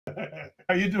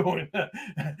How you doing?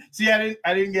 See, I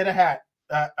didn't get a hat.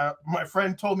 My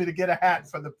friend told me to get a hat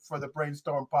for the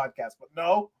Brainstorm podcast, but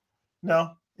no.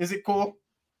 Is it cool?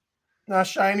 Not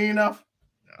shiny enough?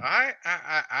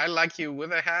 I like you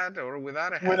with a hat or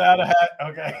without a hat. Without a hat,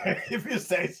 okay. If you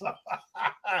say so.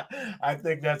 I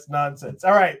think that's nonsense.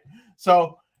 All right,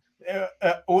 so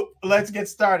let's get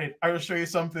started. I will show you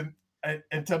something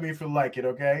and tell me if you like it.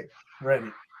 Okay,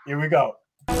 ready? Here we go.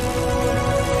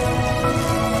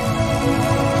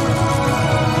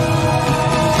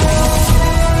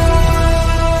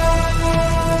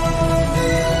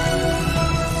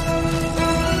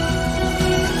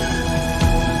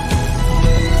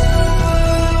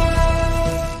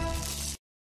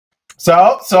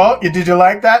 So did you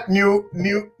like that new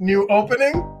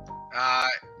opening?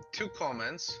 Two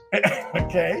comments.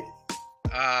 Okay.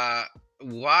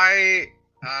 Why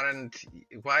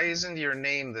isn't your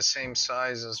name the same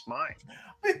size as mine?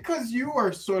 Because you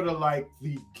are sort of like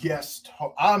the guest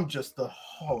host. I'm just the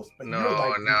host. But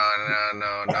No.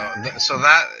 Like So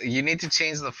that you need to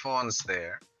change the fonts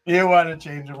there. You want to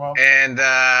change them up? And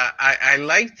I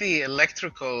like the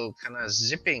electrical kind of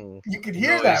zipping. You could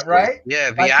hear that, right?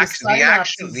 Yeah, like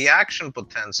the action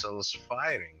potential is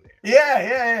firing there.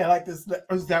 Yeah. Like this.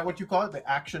 Is that what you call it? The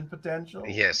action potential?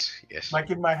 Yes.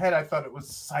 Like in my head, I thought it was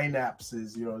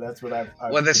synapses. You know, that's what I've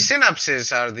well, the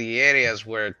synapses are the areas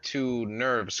where two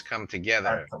nerves come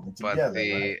together, but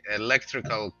the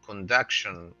electrical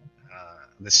conduction.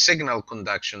 The signal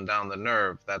conduction down the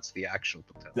nerve, that's the action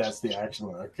potential. That's the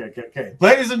action. Okay.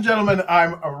 Ladies and gentlemen,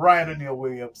 I'm Ryan O'Neill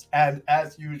Williams, and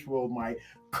as usual, my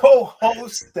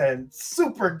co-host and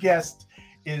super guest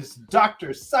is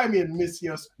Dr. Symeon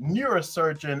Missios,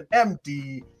 neurosurgeon,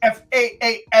 MD,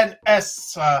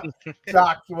 FAANS.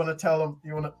 Doc, you want to tell them?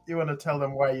 You want to tell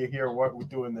them why you're here? What we're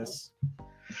doing this?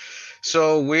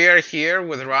 So we are here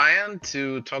with Ryan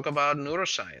to talk about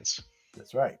neuroscience.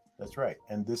 That's right.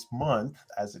 And this month,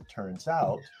 as it turns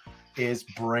out, is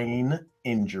brain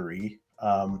injury.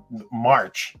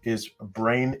 March is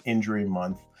brain injury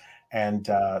month. And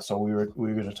so we were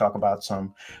going to talk about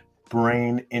some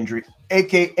brain injury,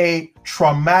 aka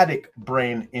traumatic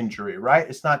brain injury, right?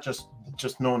 It's not just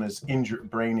known as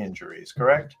brain injuries,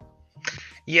 correct?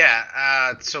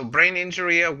 Yeah. So Brain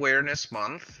Injury Awareness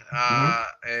Month,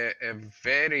 a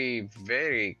very,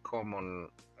 very common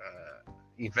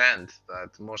event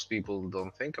that most people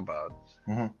don't think about,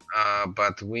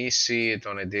 but we see it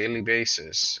on a daily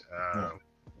basis.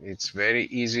 It's very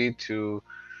easy to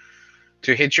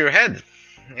hit your head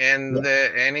and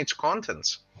its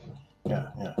contents.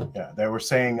 Yeah. They were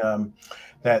saying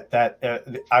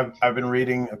that I've been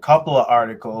reading a couple of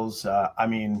articles. I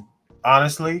mean,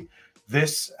 honestly,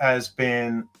 this has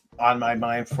been on my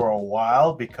mind for a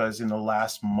while because in the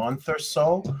last month or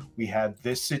so, we had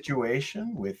this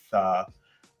situation with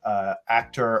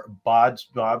actor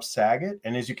Bob Saget.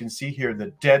 And as you can see here,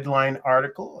 the Deadline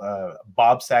article,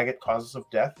 Bob Saget causes of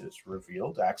death is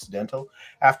revealed, accidental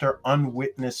after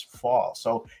unwitnessed fall.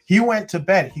 So he went to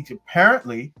bed. He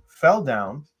apparently fell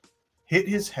down, hit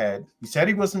his head. He said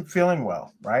he wasn't feeling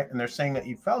well, right? And they're saying that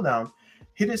he fell down,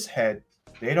 hit his head.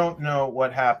 They don't know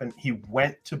what happened. He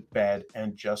went to bed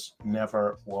and just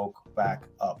never woke back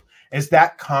up. Is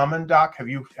that common, Doc? Have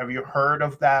you heard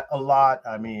of that a lot?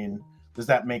 I mean, does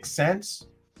that make sense?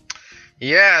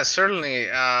 Yeah, certainly.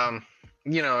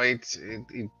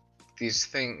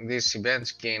 These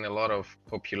events gain a lot of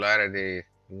popularity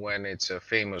when it's a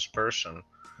famous person,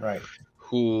 right,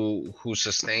 who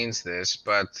sustains this.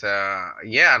 But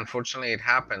unfortunately, it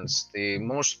happens. The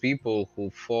most people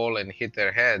who fall and hit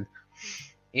their head,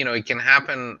 it can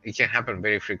happen. It can happen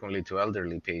very frequently to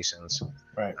elderly patients,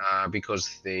 right?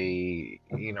 Because they,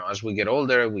 as we get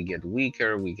older, we get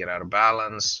weaker, we get out of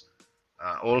balance.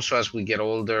 Also, as we get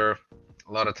older,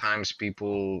 a lot of times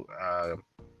people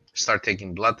start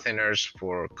taking blood thinners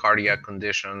for cardiac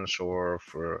conditions or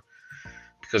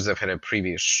because they've had a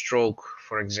previous stroke,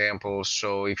 for example.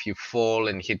 So if you fall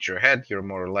and hit your head, you're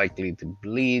more likely to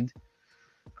bleed.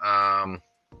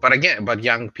 But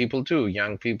young people too.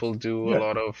 Young people do a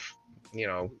lot of,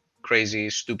 crazy,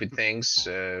 stupid things,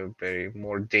 very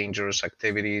more dangerous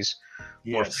activities,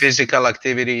 more physical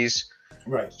activities.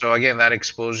 Right. So again, that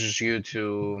exposes you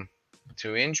to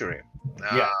injury.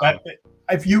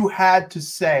 If you had to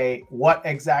say what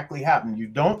exactly happened, you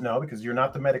don't know because you're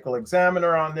not the medical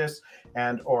examiner on this,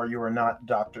 or you are not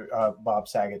Dr. Bob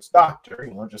Saget's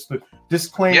doctor. Just the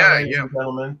disclaimer, ladies and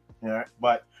gentlemen. Yeah,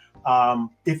 but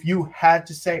if you had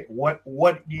to say what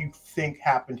do you think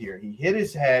happened here? He hit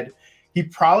his head. He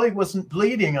probably wasn't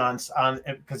bleeding on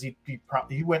because he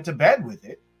went to bed with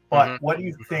it. But what do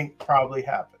you think probably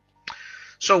happened?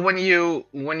 So when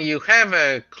you have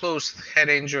a closed head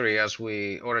injury,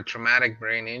 or a traumatic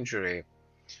brain injury,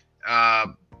 uh,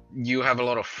 you have a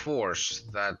lot of force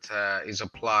that is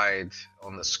applied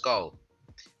on the skull,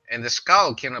 and the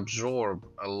skull can absorb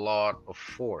a lot of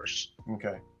force.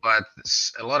 Okay. But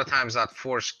a lot of times that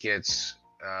force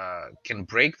can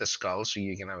break the skull, so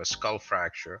you can have a skull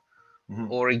fracture,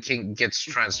 or it gets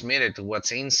transmitted to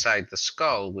what's inside the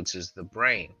skull, which is the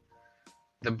brain.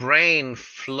 The brain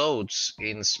floats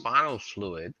in spinal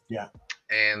fluid, Yeah.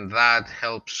 and that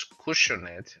helps cushion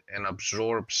it and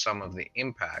absorb some of the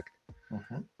impact.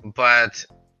 But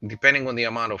depending on the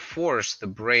amount of force, the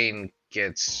brain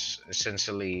gets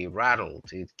essentially rattled.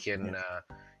 It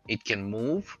can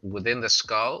move within the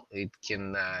skull. It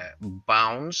can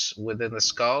bounce within the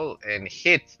skull and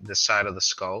hit the side of the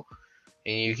skull,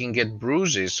 and you can get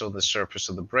bruises on the surface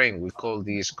of the brain. We call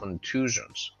these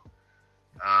contusions.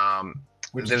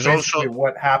 Which is There's basically also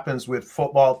what happens with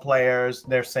football players,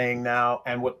 they're saying now,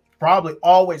 and what probably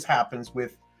always happens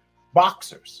with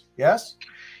boxers. Yes?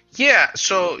 yeah.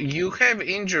 So you have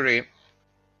injury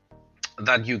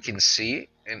that you can see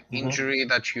and injury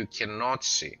that you cannot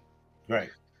see. Right.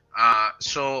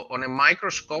 So on a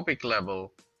microscopic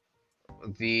level,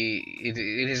 it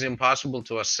is impossible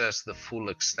to assess the full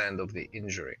extent of the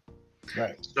injury.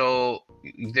 Right. So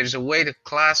there's a way to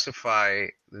classify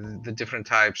the different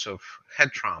types of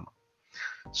head trauma.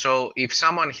 So if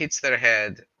someone hits their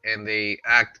head and they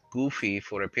act goofy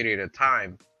for a period of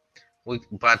time,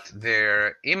 but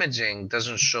their imaging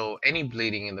doesn't show any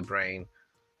bleeding in the brain,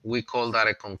 we call that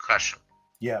a concussion.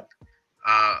 Yeah.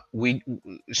 We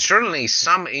certainly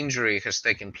some injury has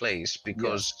taken place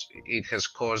because it has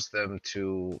caused them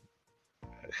to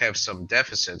have some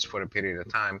deficits for a period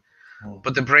of time,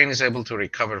 but the brain is able to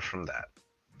recover from that.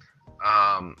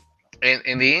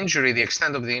 And the injury, the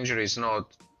extent of the injury is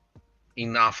not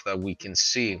enough that we can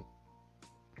see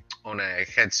on a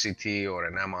head CT or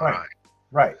an MRI.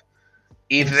 Right.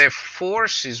 If the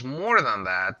force is more than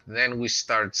that, then we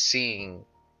start seeing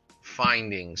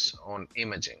findings on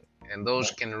imaging. And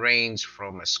those can range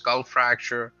from a skull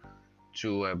fracture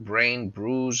to a brain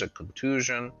bruise, a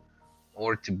contusion,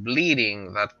 or to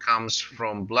bleeding that comes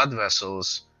from blood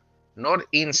vessels, not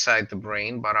inside the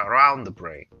brain, but around the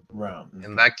brain.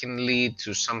 And that can lead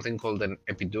to something called an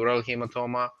epidural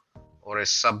hematoma or a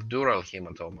subdural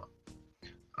hematoma,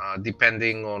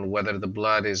 depending on whether the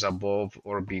blood is above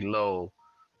or below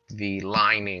the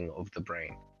lining of the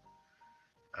brain.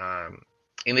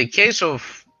 In the case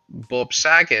of Bob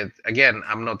Saget, again,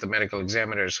 I'm not the medical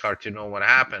examiner, it's hard to know what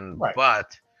happened,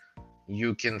 but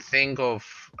you can think of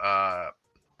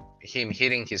him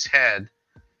hitting his head,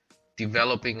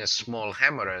 developing a small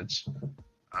hemorrhage,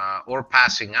 or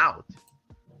passing out.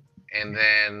 And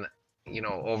then,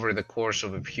 over the course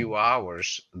of a few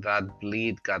hours, that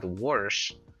bleed got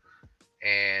worse.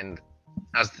 And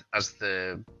as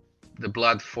the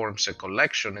blood forms a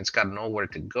collection, it's got nowhere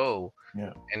to go.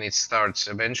 And it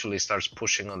eventually starts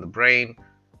pushing on the brain,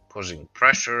 causing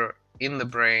pressure in the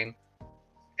brain,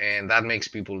 and that makes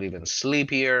people even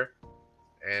sleepier.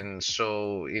 And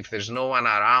so if there's no one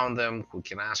around them who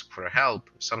can ask for help,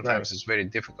 sometimes it's very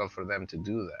difficult for them to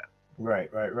do that. Right.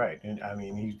 And I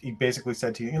mean, he basically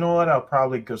said to you, you know what, I'll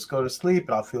probably just go to sleep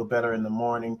and I'll feel better in the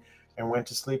morning, and went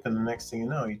to sleep, and the next thing you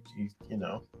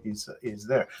know, he's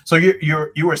there. So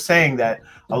you were saying that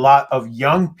a lot of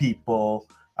young people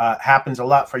happens a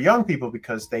lot for young people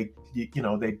because they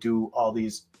do all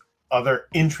these other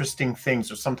interesting things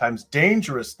or sometimes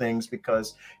dangerous things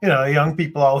because young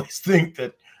people always think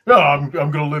that I'm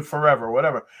going to live forever,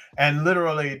 whatever. And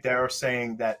literally they're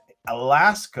saying that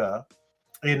Alaska,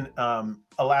 in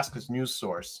Alaska's news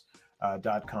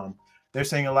source.com, they're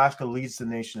saying Alaska leads the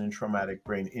nation in traumatic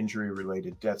brain injury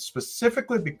related deaths,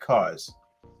 specifically because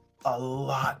a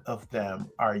lot of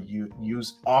them are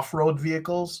use off-road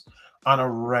vehicles on a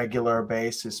regular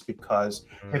basis because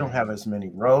they don't have as many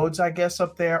roads, I guess,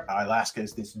 up there. Alaska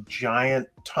is this giant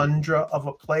tundra of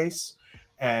a place.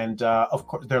 And of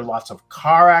course, there are lots of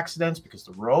car accidents because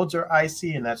the roads are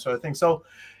icy and that sort of thing. So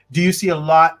do you see a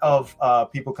lot of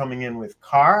people coming in with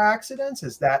car accidents?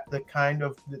 Is that the kind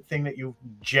of thing that you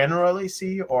generally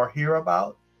see or hear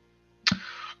about?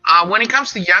 When it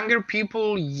comes to younger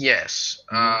people, yes.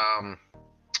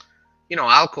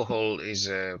 Alcohol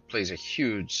plays a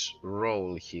huge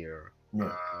role here.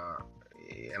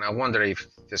 And I wonder if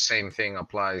the same thing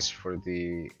applies for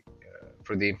the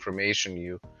information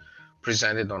you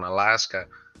presented on Alaska.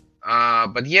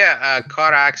 But yeah,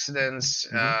 car accidents,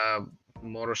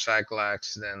 motorcycle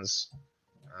accidents,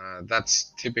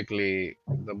 that's typically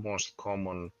the most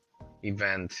common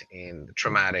event in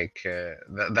traumatic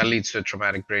that leads to a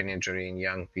traumatic brain injury in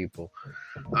young people.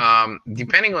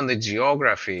 Depending on the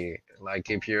geography, like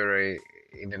if you're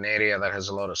in an area that has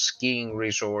a lot of skiing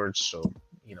resorts, so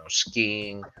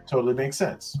skiing, Totally makes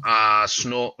sense.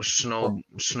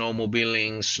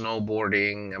 Snowmobiling,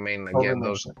 snowboarding. I mean, Totally again,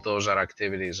 makes sense. those are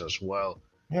activities as well.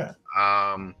 Yeah.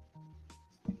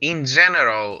 In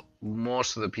general,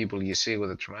 most of the people you see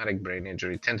with a traumatic brain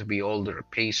injury tend to be older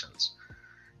patients,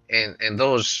 and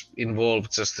those involve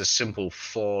just a simple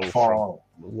fall from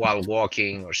while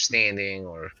walking or standing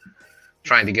or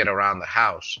trying to get around the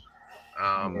house.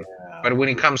 But when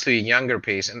it comes to a younger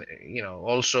patient,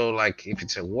 also like if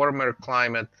it's a warmer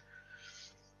climate,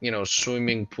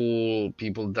 swimming pool,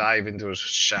 people dive into a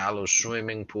shallow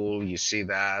swimming pool, you see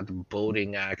that,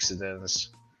 boating accidents.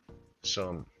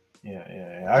 So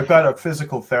yeah. I've got a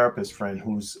physical therapist friend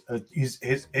who's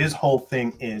his whole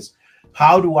thing is,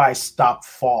 how do I stop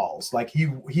falls? Like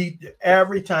he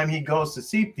every time he goes to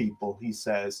see people, he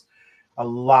says a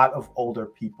lot of older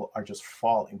people are just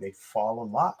falling. They fall a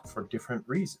lot for different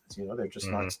reasons. They're just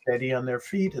not steady on their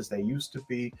feet as they used to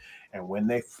be. And when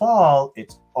they fall,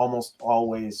 it's almost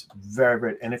always very,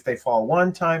 very, and if they fall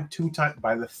one time, two times,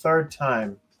 by the third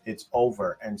time, it's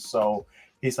over. And so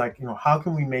he's like, how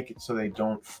can we make it so they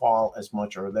don't fall as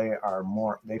much, or they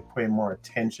pay more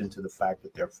attention to the fact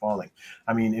that they're falling?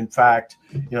 I mean, in fact,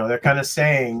 they're kind of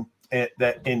saying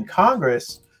that in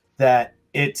Congress that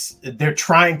they're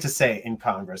trying to say in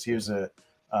Congress, here's an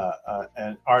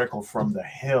article from The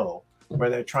Hill where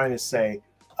they're trying to say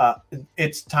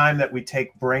it's time that we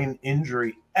take brain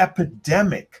injury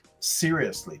epidemic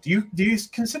seriously. Do you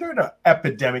consider it an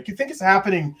epidemic? You think it's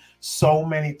happening so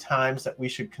many times that we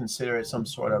should consider it some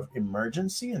sort of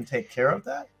emergency and take care of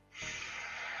that?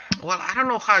 Well, I don't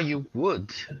know how you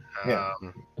would. Yeah.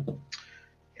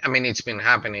 I mean, it's been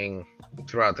happening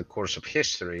throughout the course of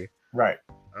history. Right.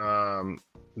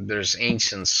 There's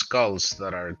ancient skulls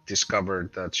that are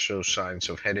discovered that show signs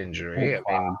of head injury. Oh,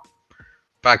 I mean,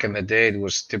 back in the day, it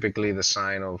was typically the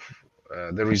sign of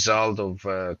the result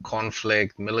of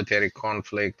conflict, military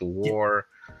conflict, war.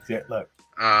 Yeah, look.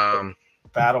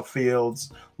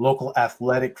 Battlefields, local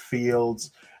athletic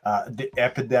fields, the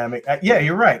epidemic. Yeah,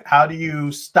 you're right. How do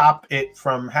you stop it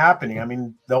from happening? I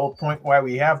mean, the whole point why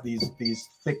we have these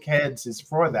thick heads is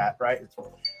for that, right?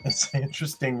 It's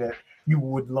interesting that you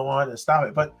would want to stop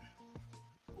it, but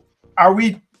are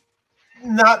we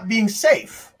not being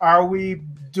safe? Are we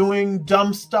doing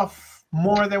dumb stuff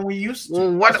more than we used to?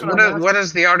 Well, what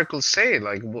does the article say?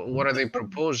 Like, what are they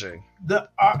proposing?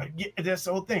 This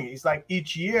whole thing is like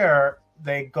each year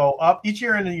they go up. Each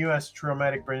year in the U.S.,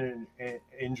 traumatic brain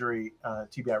injury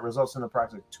 (TBI) results in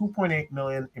approximately 2.8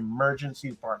 million emergency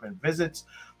department visits,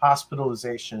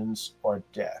 hospitalizations, or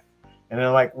death. And they're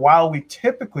like, while we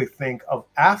typically think of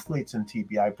athletes in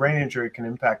TBI, brain injury can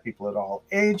impact people at all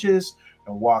ages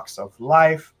and walks of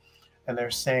life. And they're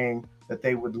saying that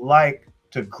they would like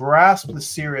to grasp the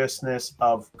seriousness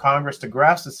of Congress, to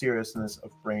grasp the seriousness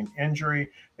of brain injury.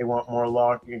 They want more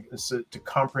law to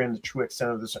comprehend the true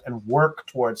extent of this and work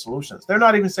towards solutions. They're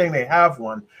not even saying they have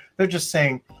one. They're just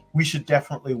saying we should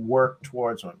definitely work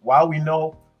towards one. While we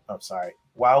know a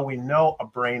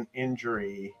brain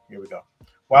injury, here we go.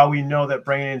 While we know that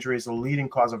brain injury is the leading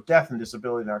cause of death and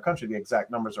disability in our country, the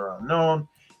exact numbers are unknown.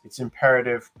 It's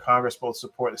imperative Congress both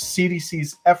support the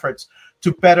CDC's efforts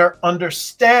to better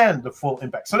understand the full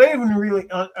impact. So they didn't even really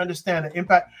understand the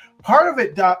impact. Part of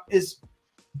it, Doc, is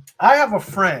I have a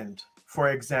friend, for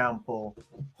example,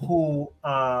 who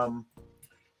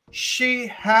she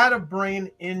had a brain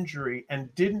injury and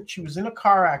she was in a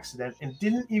car accident and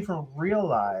didn't even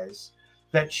realize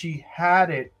that she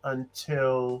had it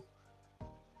until,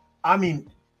 I mean,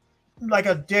 like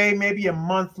a day, maybe a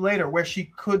month later, where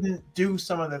she couldn't do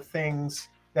some of the things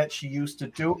that she used to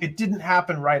do. It didn't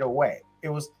happen right away. It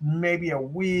was maybe a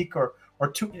week or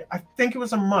two. I think it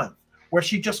was a month where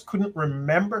she just couldn't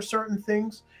remember certain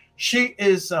things. She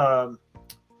was a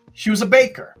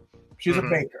baker. She's a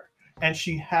baker, and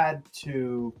she had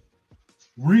to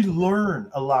relearn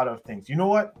a lot of things. You know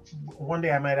what? One day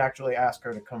I might actually ask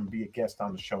her to come be a guest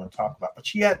on the show and talk about. But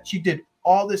she did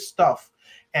all this stuff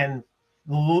and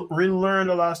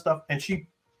relearned a lot of stuff, and she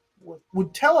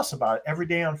would tell us about it every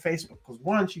day on Facebook. Because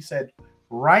one, she said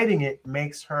writing it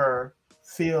makes her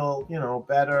feel,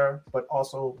 better, but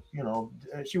also,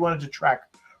 she wanted to track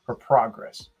her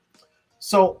progress.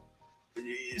 So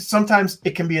sometimes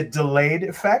it can be a delayed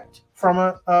effect from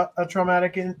a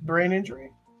traumatic brain injury.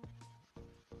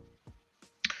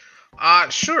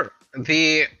 Sure.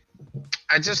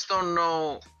 I just don't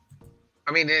know.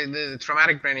 I mean, the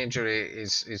traumatic brain injury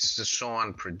is just so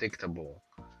unpredictable.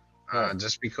 Right.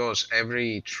 just because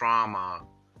every trauma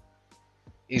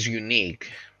is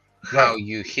unique. How Right.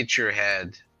 you hit your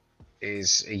head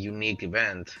is a unique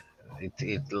event.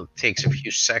 It takes a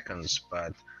few seconds,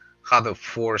 but how the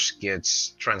force gets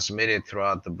transmitted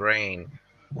throughout the brain,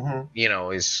 Hmm.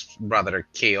 is rather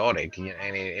chaotic, and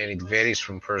it varies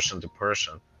from person to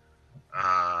person.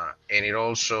 And it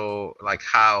also, like,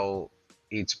 how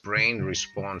its brain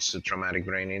responds to traumatic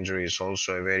brain injury is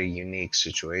also a very unique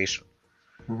situation.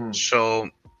 Hmm. So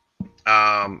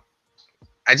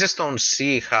I just don't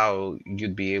see how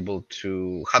you'd be able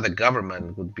to, how the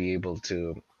government would be able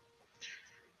to,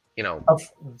 you know,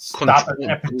 Stop an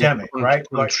control epidemic, right?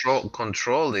 Like,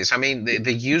 control this. I mean,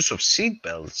 the use of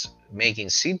seatbelts, making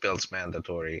seatbelts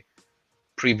mandatory,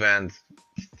 prevent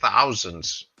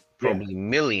thousands, yeah, probably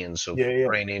millions of yeah, yeah.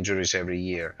 brain injuries every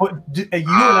year. But you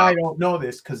and Uh, I don't know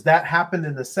this because that happened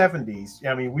in the 70s.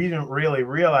 I mean, we didn't really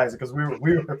realize it because we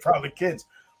were probably kids.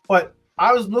 But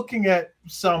I was looking at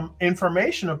some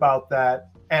information about that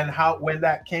and how when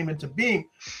that came into being,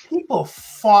 people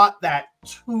fought that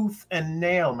tooth and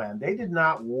nail, man. They did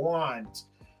not want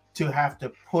to have to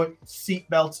put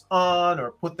seatbelts on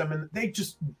or put them in. They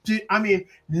just did. I mean,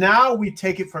 now we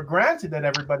take it for granted that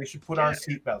everybody should put on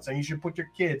yeah, seatbelts and you should put your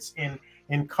kids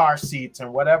in car seats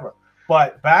and whatever.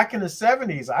 But back in the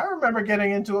 70s, I remember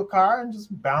getting into a car and just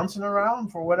bouncing around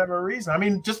for whatever reason. I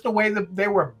mean, just the way that they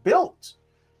were built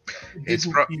it's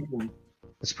didn't even.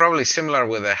 it's probably similar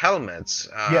with the helmets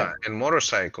Yeah, and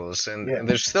motorcycles, yeah, and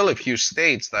there's still a few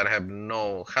states that have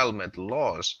no helmet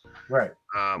laws. right.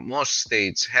 Most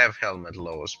states have helmet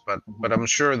laws, but Mhm. I'm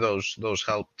sure those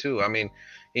help too. I mean,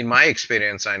 in my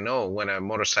experience, I know when a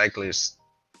motorcyclist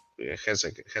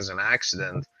has an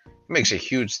accident, it makes a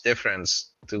huge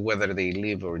difference to whether they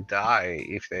live or die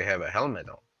if they have a helmet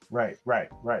on. Right, right,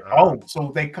 right. Uh, Oh,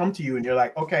 so they come to you and you're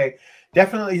like, okay,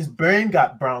 definitely his brain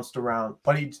got bounced around,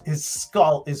 but his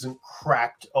skull isn't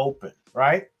cracked open,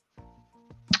 right?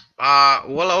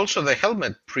 well, also the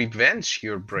helmet prevents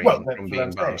your Well, brain from that's what I'm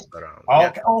being saying. bounced around. Yeah,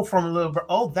 Okay. Oh, from a little bit.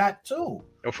 Oh, that too.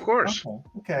 of course, Okay,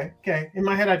 okay, okay. In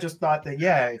my head, I just thought that,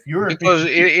 yeah, if you're, because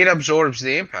it absorbs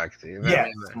the impact. I yeah,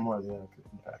 mean, some more than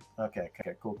impact. Okay,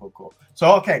 okay, cool, cool, cool.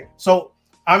 So, okay, so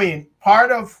I mean,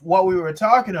 part of what we were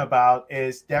talking about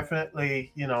is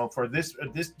definitely, for this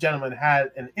gentleman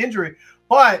had an injury,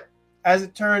 but as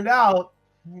it turned out,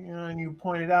 and you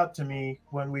pointed out to me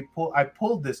when I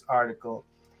pulled this article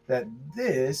that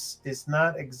this is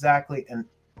not exactly an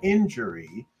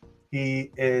injury.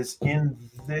 He is in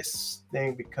this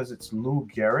thing because it's Lou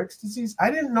Gehrig's disease.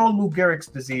 I didn't know Lou Gehrig's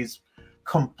disease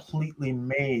completely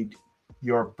made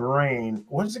your brain,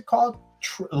 what is it called?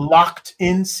 Locked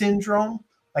in syndrome.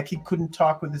 Like he couldn't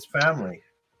talk with his family.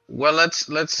 well, let's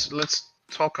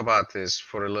talk about this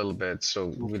for a little bit so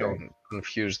we Okay. don't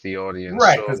confuse the audience.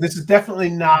 Right, because this is definitely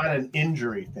not an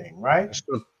injury thing, right?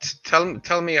 So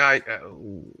tell me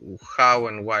how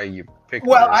and why you picked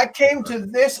Well, this. I came to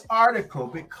this article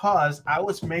because I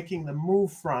was making the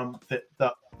move from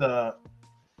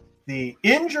the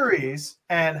injuries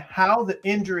and how the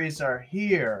injuries are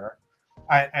here,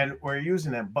 and we're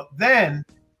using them. But then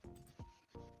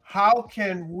how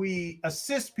can we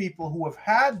assist people who have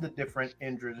had the different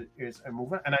injuries and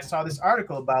movement? And I saw this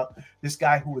article about this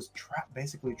guy who was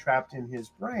basically trapped in his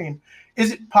brain.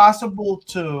 Is it possible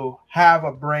to have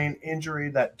a brain injury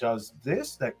that does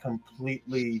this, that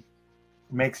completely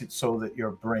makes it so that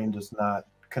your brain does not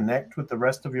connect with the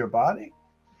rest of your body?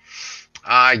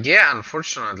 Yeah,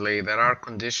 unfortunately, there are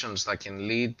conditions that can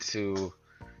lead to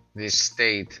this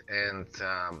state, and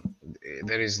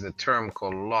there is the term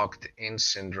called locked-in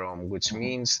syndrome, which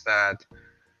means that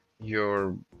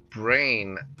your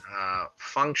brain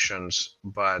functions,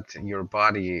 but your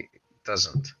body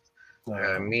doesn't.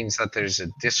 Means that there is a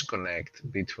disconnect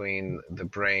between the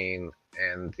brain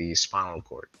and the spinal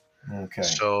cord. Okay.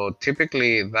 So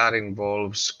typically, that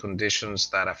involves conditions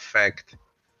that affect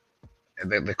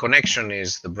the connection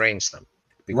is the brainstem, Right.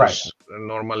 because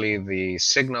normally the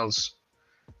signals,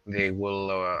 they will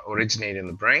originate in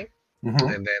the brain, Mm-hmm.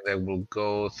 and then they will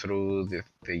go through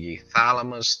the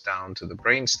thalamus down to the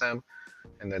brainstem,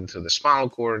 and then to the spinal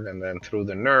cord, and then through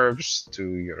the nerves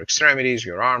to your extremities,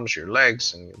 your arms, your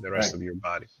legs, and the rest of your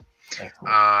body.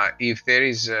 If there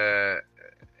is a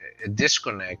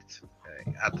disconnect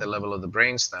at the level of the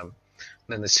brainstem,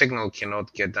 then the signal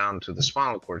cannot get down to the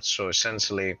spinal cord. So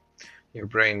essentially, your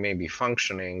brain may be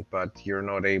functioning, but you're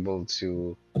not able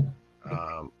to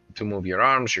move your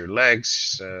arms, your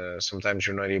legs. Sometimes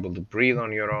you're not able to breathe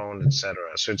on your own, etc.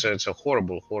 So it's a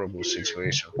horrible, horrible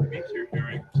situation.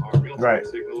 Right.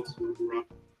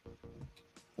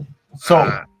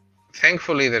 So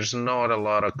thankfully, there's not a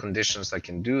lot of conditions that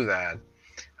can do that.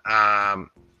 A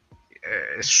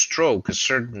stroke, a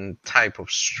certain type of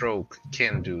stroke,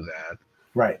 can do that.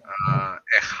 Right. A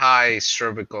high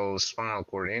cervical spinal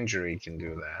cord injury can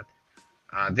do that.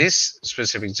 This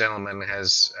specific gentleman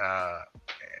has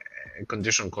a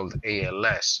condition called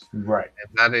ALS. Right.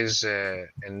 And that is a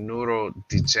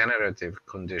neurodegenerative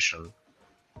condition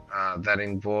that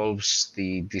involves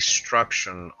the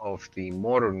destruction of the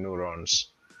motor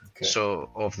neurons, so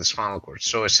of the spinal cord.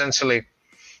 So essentially,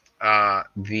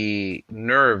 the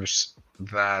nerves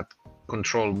that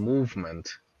control movement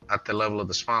at the level of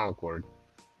the spinal cord,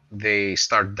 they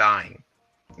start dying,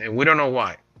 and we don't know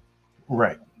why.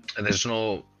 Right. And there's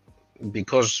no,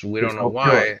 because we don't know why.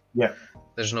 Cure. Yeah.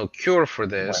 There's no cure for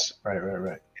this.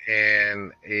 Right.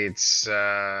 And it's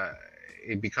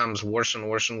it becomes worse and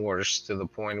worse and worse, to the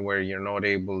point where you're not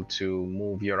able to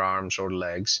move your arms or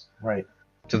legs. Right.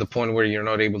 To the point where you're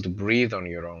not able to breathe on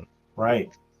your own.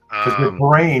 Right. Because your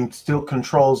brain still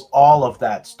controls all of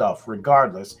that stuff,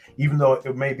 regardless, even though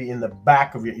it may be in the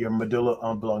back of your medulla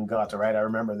oblongata, right? I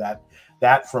remember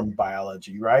that from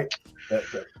biology, right?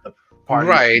 The part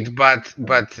right, but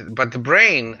the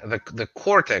brain, the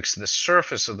cortex, the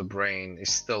surface of the brain is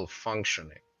still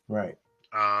functioning. Right.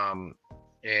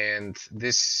 And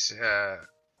this, I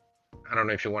don't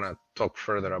know if you want to talk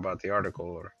further about the article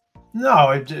or.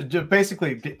 No, it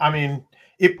basically, I mean,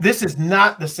 if this is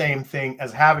not the same thing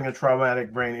as having a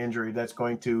traumatic brain injury that's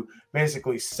going to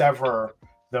basically sever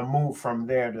the move from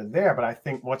there to there. But I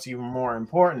think what's even more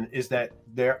important is that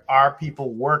there are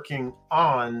people working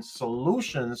on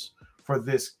solutions for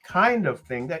this kind of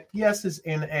thing that, yes, is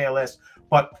in ALS,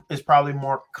 but is probably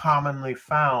more commonly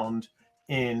found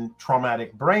in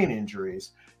traumatic brain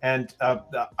injuries. And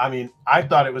I mean, I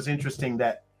thought it was interesting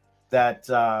that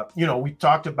you know,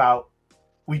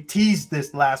 we teased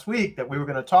this last week that we were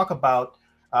going to talk about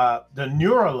the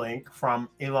Neuralink from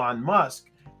Elon Musk,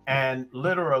 and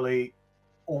literally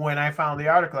when I found the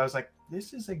article, I was like,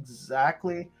 this is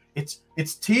exactly, it's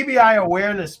TBI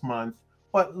Awareness Month,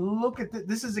 but look at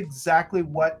this is exactly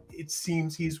what it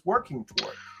seems he's working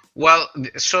toward. Well,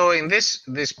 so in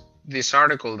this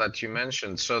article that you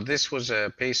mentioned, so this was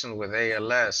a patient with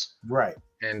ALS, right?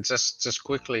 And just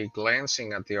quickly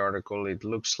glancing at the article, it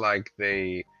looks like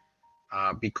they,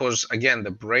 because again,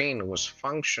 the brain was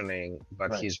functioning,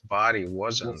 but his body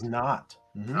wasn't. Was not.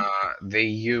 Mm-hmm. They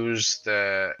used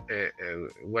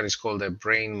what is called a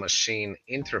brain-machine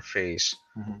interface.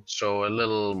 Mm-hmm. So a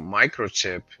little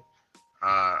microchip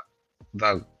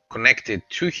that connected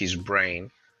to his brain.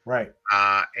 Right.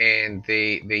 And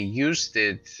they used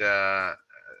it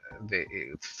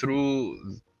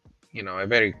through, you know, a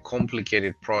very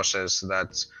complicated process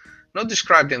that's not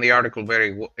described in the article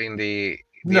article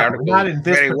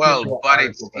very well, but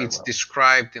it's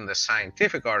described in the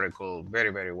scientific article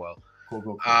very well.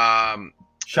 Cool.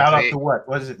 Shout out to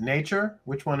what is it? Nature?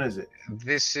 Which one is it?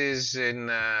 This is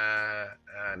in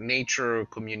Nature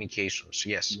Communications,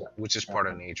 yes, which is part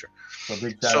of Nature.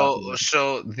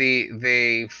 So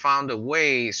they found a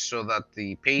way so that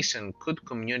the patient could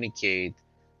communicate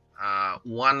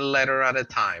one letter at a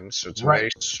time. So it's a very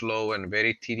slow and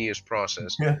very tedious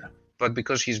process. But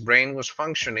because his brain was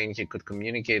functioning, he could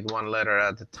communicate one letter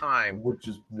at a time, which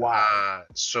is wow.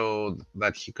 So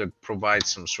that he could provide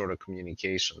some sort of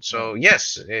communication. So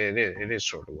yes, it is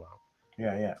sort of wow.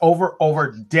 Yeah.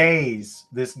 Over days,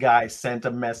 this guy sent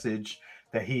a message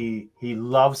that he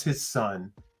loves his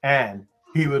son and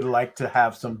he would like to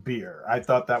have some beer. I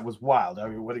thought that was wild. I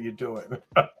mean, what are you doing?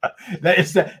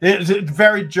 It's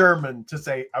very German to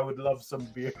say, I would love some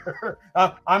beer.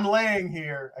 I'm laying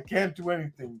here. I can't do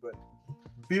anything, but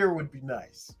beer would be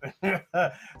nice.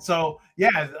 So,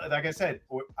 yeah, like I said,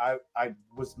 I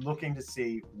was looking to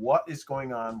see what is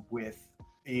going on with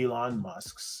Elon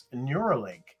Musk's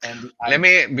Neuralink. And let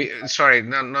me be sorry,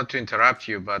 not to interrupt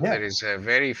you, but there is a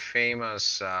very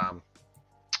famous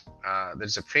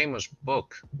there's a famous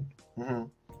book. Mm-hmm.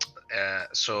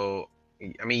 So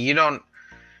I mean,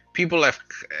 people have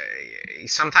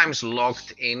sometimes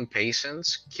locked in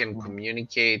patients can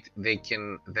communicate.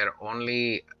 Their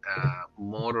only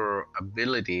motor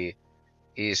ability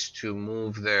is to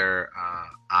move their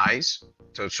eyys,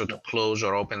 so to close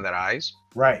or open their eyes.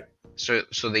 Right.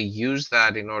 So they use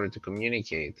that in order to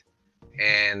communicate.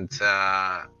 And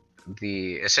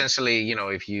essentially,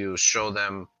 if you show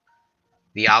them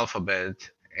the alphabet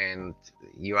and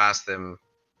you ask them,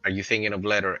 are you thinking of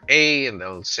letter A? And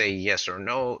they'll say yes or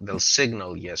no. They'll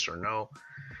signal yes or no.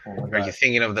 Are you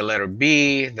thinking of the letter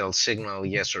B? They'll signal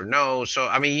yes or no. So,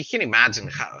 I mean, you can imagine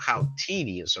how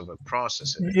tedious of a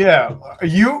process it is. Yeah.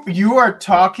 You are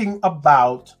talking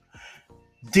about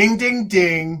Ding, ding,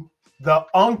 ding. The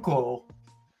uncle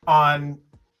on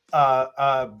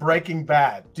Breaking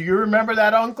Bad. Do you remember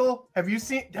that uncle? Have you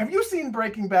seen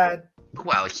Breaking Bad?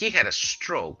 Well, he had a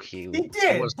stroke. He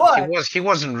did, but he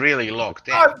wasn't really locked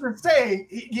in. I was just saying,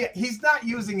 he's not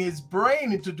using his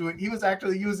brain to do it. He was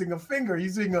actually using a finger,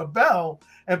 using a bell,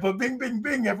 and put bing, bing,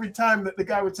 bing every time that the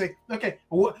guy would say, okay,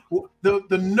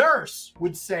 the nurse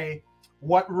would say,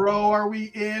 what row are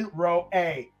we in? Row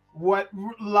A. What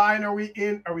line are we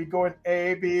in? Are we going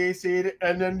A, B, C?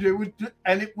 And then they would,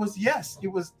 and it was, yes, it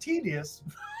was tedious,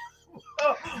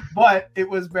 but it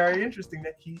was very interesting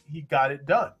that he got it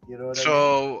done. You know what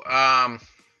I mean?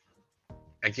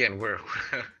 Again, we're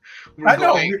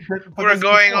we're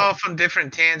going off on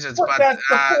different tangents, but that's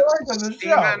the point of the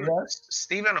show, yes?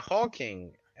 Stephen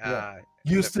Hawking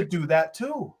used to do that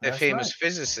too. The famous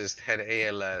physicist had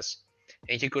ALS,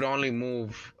 and he could only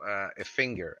move a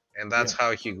finger, and that's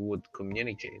how he would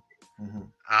communicate.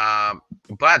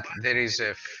 But there is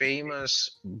a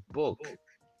famous book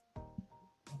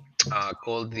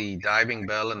called The Diving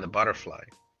Bell and the Butterfly.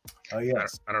 Oh,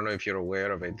 yes. I don't know if you're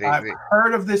aware of it. I've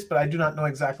heard of this, but I do not know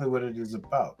exactly what it is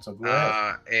about. So go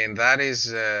ahead. And that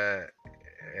is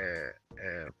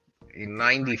in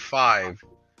 '95,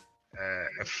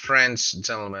 a French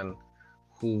gentleman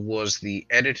who was the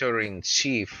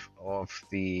editor-in-chief of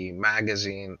the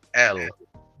magazine Elle.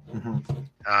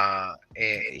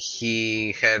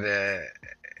 He had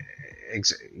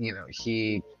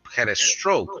he had a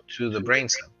stroke to the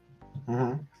brainstem.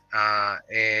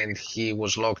 And he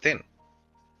was locked in.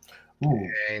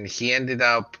 And he ended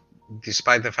up,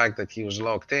 despite the fact that he was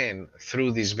locked in,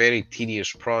 through this very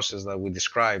tedious process that we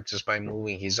described, just by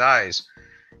moving his eyes,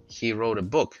 he wrote a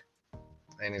book,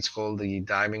 and it's called The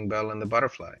Diving Bell and the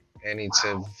Butterfly. And it's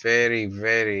a very,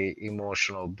 very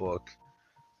emotional book.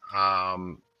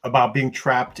 About being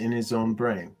trapped in his own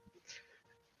brain.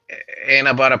 And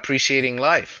about appreciating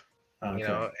life. Okay. You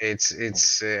know,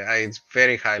 it's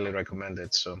very highly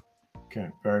recommended. So. Okay,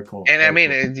 very cool. And I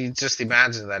mean, you just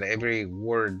imagine that every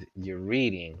word you're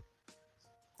reading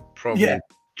probably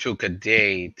took a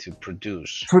day to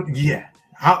produce.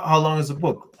 How long is the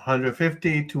book?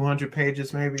 150, 200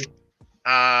 pages, maybe?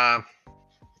 I'll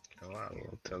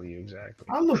tell you exactly.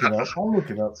 I'll look it up.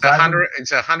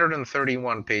 It's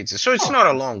 131 pages, so it's not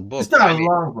a long book. It's not a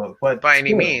long book, but by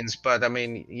any means. But I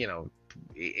mean, you know,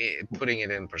 putting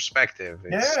it in perspective.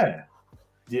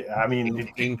 I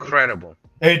mean, incredible.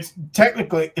 It's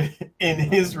technically in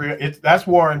his that's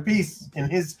War and Peace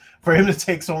for him to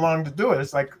take so long to do it.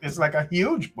 It's like a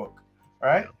huge book,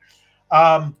 right?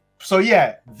 So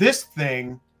yeah, this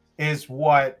thing is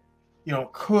what, you know,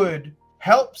 could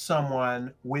help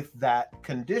someone with that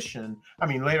condition. I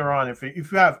mean, later on, if you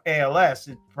have ALS,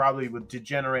 it probably would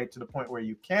degenerate to the point where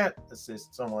you can't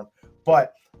assist someone.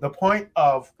 But the point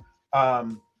of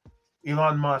Elon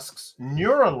Musk's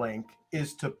Neuralink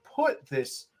is to put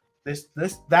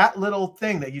that little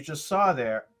thing that you just saw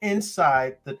there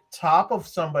inside the top of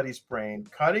somebody's brain,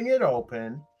 cutting it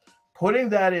open, putting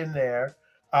that in there,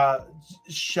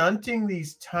 shunting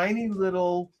these tiny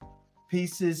little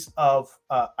pieces of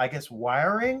I guess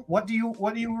wiring. What do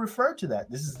you refer to that?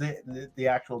 This is the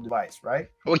actual device, right?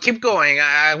 Well, keep going.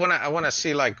 I wanna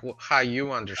see like how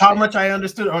you understand. How much I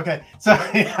understood. Okay, so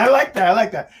I like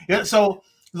that. Yeah. So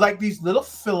like these little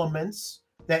filaments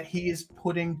that he is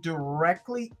putting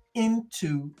directly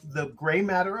into the gray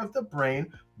matter of the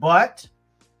brain, but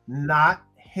not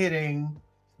hitting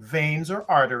veins or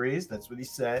arteries. That's what he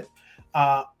said.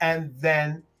 And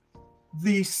then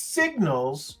the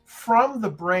signals from the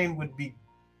brain would be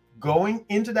going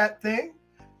into that thing.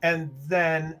 And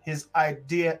then his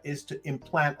idea is to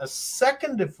implant a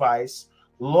second device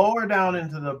lower down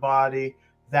into the body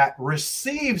that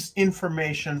receives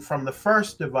information from the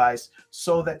first device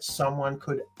so that someone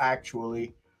could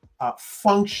actually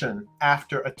function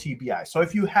after a TBI. So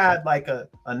if you had like a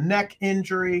neck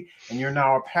injury and you're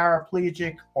now a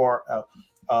paraplegic, or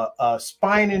a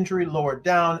spine injury lower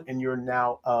down and you're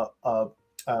now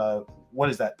what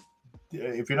is that?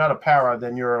 If you're not a para,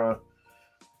 then you're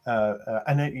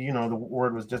and you know the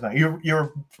word was just now.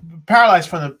 You're paralyzed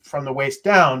from the waist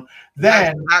down.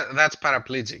 Then that's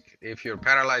paraplegic. If you're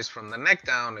paralyzed from the neck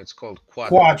down, it's called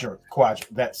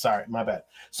quadriplegic. Sorry, my bad.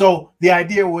 So the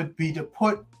idea would be to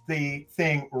put the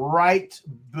thing right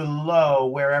below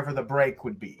wherever the break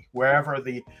would be, wherever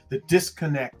the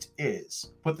disconnect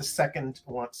is. Put the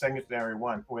secondary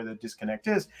one where the disconnect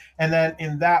is, and then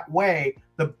in that way,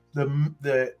 the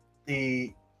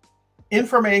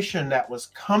information that was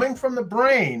coming from the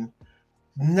brain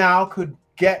now could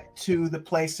get to the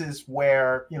places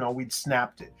where, you know, we'd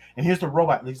snapped it. And here's the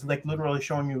robot. He's like literally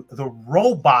showing you the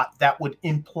robot that would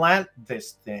implant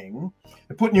this thing.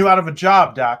 They're putting you out of a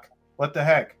job, Doc. What the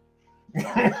heck?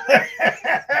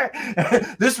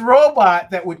 This robot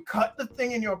that would cut the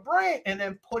thing in your brain and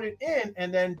then put it in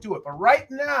and then do it. But right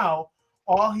now,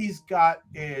 all he's got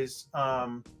is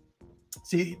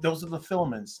see, those are the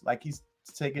filaments. Like he's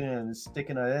taking it and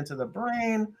sticking it into the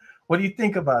brain. What do you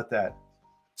think about that?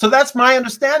 So that's my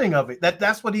understanding of it.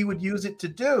 That's what he would use it to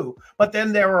do. But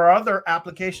then there are other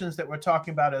applications that we're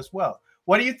talking about as well.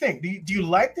 What do you think? Do you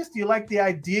like this? Do you like the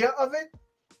idea of it?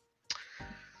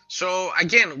 So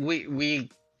again, we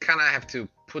kind of have to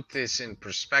put this in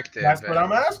perspective. That's what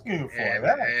I'm asking you for.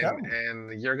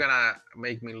 And you're gonna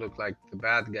make me look like the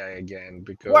bad guy again,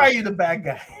 because why are you the bad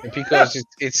guy? Because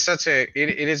it's such a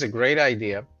it is a great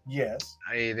idea. Yes,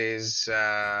 it is.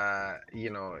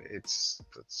 You know, it's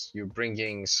you're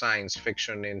bringing science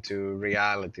fiction into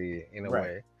reality in a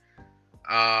way.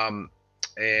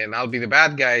 And I'll be the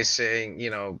bad guy saying, you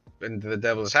know, and the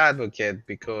devil's advocate,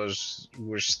 because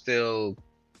we're still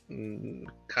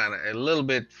kind of a little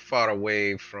bit far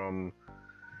away from,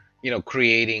 you know,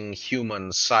 creating human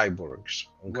cyborgs.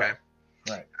 Okay.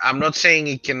 Right. I'm not saying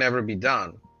it can never be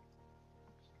done,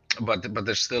 but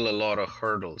there's still a lot of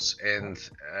hurdles. And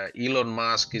Elon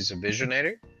Musk is a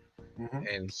visionary,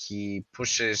 and he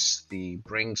pushes the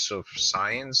brinks of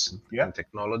science and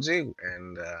technology,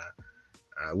 and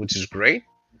which is great.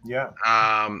 Yeah.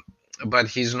 But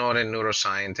he's not a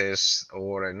neuroscientist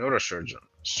or a neurosurgeon.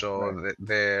 So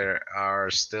there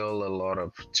are still a lot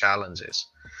of challenges.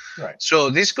 Right. So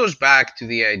this goes back to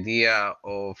the idea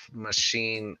of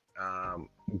machine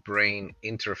brain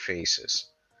interfaces.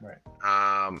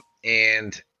 Right.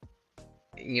 And,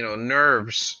 you know,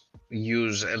 nerves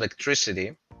use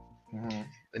electricity.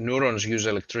 The neurons use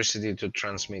electricity to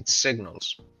transmit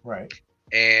signals. Right.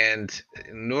 And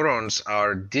neurons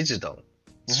are digital.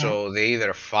 So they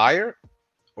either fire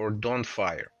or don't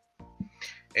fire.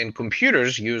 And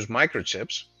computers use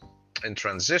microchips and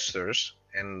transistors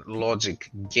and logic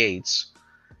gates,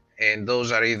 and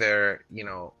those are either, you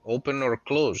know, open or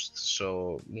closed.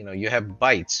 So, you know, you have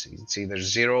bytes. It's either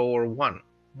 0 or 1.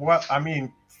 Well, I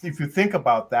mean, if you think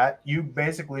about that, you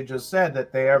basically just said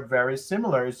that they are very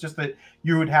similar. It's just that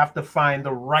you would have to find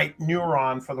the right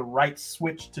neuron for the right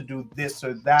switch to do this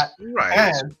or that. Right.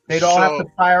 And they'd all have to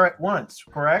fire at once,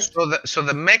 correct? So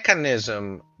the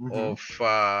mechanism of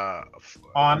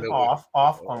on, off,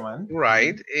 on.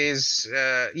 Right, is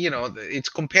you know, it's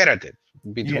comparative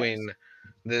between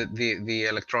the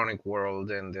electronic world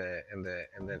and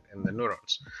the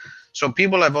neurons. So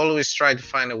people have always tried to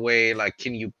find a way, like,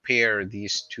 can you pair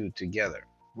these two together?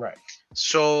 Right.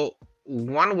 So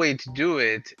one way to do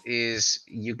it is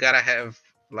you gotta have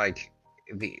like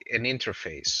an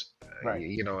interface. Right.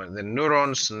 You know, the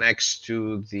neurons next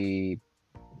to the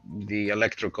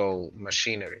electrical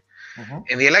machinery.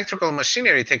 And the electrical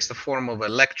machinery takes the form of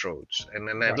electrodes, and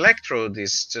an electrode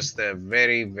is just a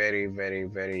very, very, very,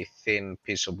 very thin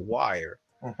piece of wire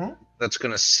that's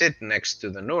going to sit next to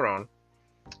the neuron,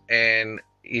 and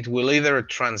it will either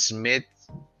transmit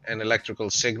an electrical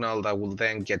signal that will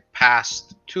then get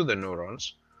passed to the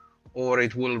neurons, or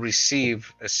it will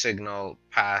receive a signal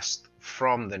passed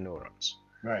from the neurons.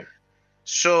 Right.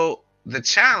 So the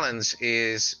challenge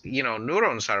is, you know,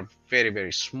 neurons are very,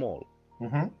 very small.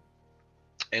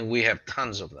 And we have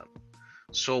tons of them.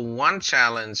 So one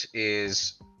challenge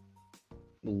is,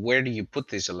 where do you put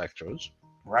these electrodes?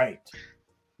 Right.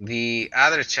 The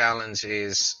other challenge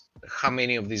is, how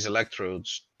many of these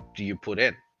electrodes do you put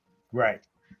in? Right.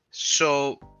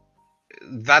 So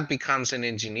that becomes an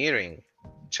engineering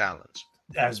challenge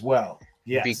as well.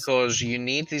 Yes. Because you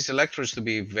need these electrodes to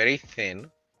be very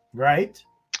thin. Right.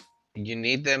 You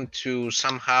need them to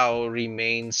somehow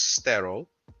remain sterile,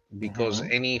 because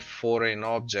any foreign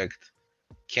object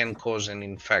can cause an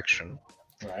infection.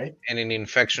 Right. And an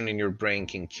infection in your brain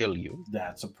can kill you.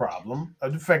 That's a problem.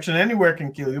 An infection anywhere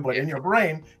can kill you, but in your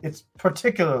brain, it's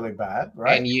particularly bad,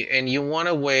 right? And you want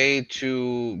a way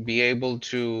to be able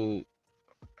to,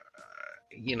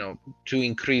 you know, to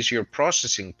increase your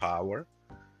processing power,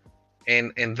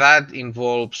 and that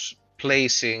involves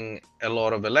placing a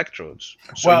lot of electrodes.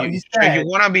 So you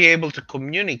want to be able to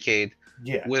communicate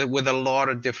with a lot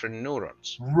of different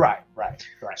neurons. Right.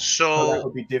 So that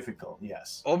would be difficult,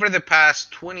 yes. Over the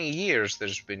past 20 years,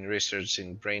 there's been research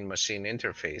in brain-machine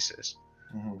interfaces.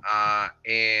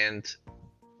 And,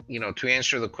 you know, to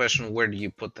answer the question, where do you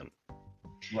put them?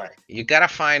 Right. You got to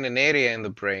find an area in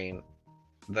the brain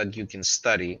that you can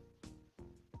study.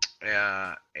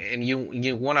 And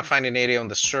you want to find an area on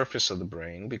the surface of the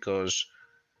brain, because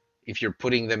If you're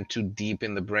putting them too deep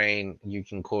in the brain, you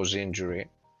can cause injury.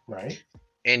 Right.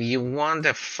 And you want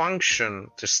a function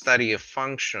to study a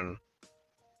function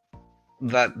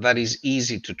that is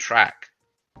easy to track.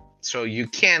 So you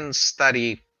can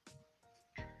study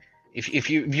if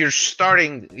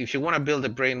you want to build a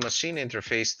brain machine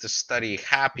interface to study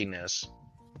happiness,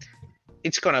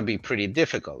 it's going to be pretty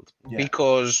difficult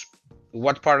because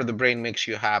what part of the brain makes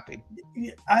you happy?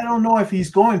 I don't know if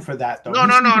he's going for that though. No.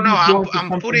 He's going for I'm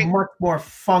something putting much more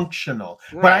functional.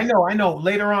 right. But I know.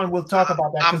 Later on, we'll talk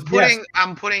about that.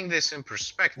 I'm putting this in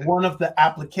perspective. One of the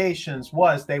applications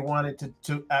was they wanted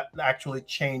to actually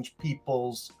change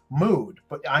people's mood.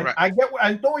 But I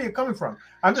know where you're coming from.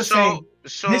 I'm just saying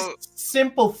this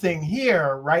simple thing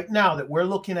here right now that we're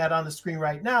looking at on the screen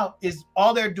right now is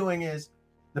all they're doing is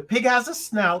the pig has a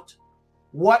snout.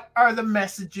 What are the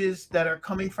messages that are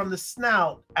coming from the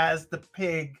snout as the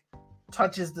pig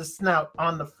touches the snout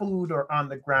on the food or on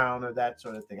the ground or that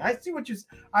sort of thing? I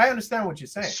understand what you're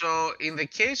saying. So in the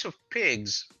case of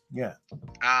pigs, yeah,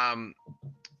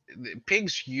 the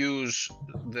pigs use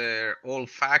their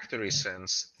olfactory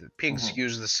sense. The pigs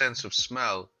use the sense of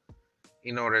smell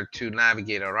in order to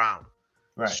navigate around.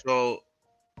 Right. So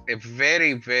a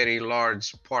very, very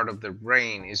large part of the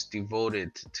brain is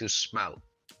devoted to smell.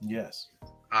 Yes.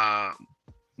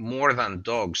 More than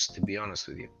dogs, to be honest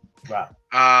with you.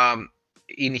 Wow.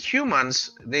 In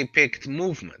humans, they picked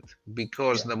movement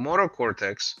because the motor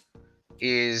cortex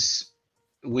is,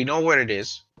 we know where it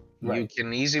is. Right. You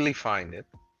can easily find it.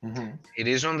 It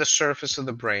is on the surface of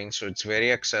the brain, so it's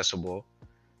very accessible.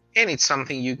 And it's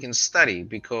something you can study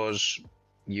because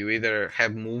you either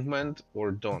have movement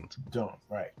or don't.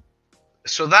 Right.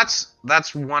 So that's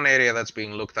one area that's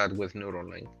being looked at with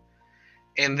Neuralink.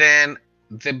 And then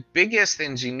the biggest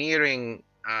engineering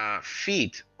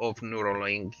feat of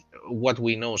Neuralink, what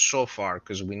we know so far,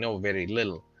 because we know very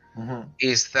little,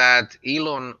 is that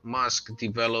Elon Musk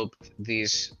developed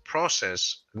this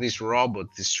process, this robot,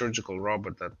 this surgical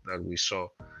robot that we saw,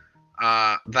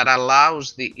 that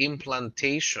allows the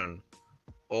implantation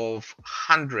of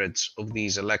hundreds of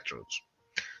these electrodes.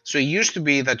 So it used to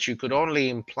be that you could only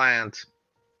implant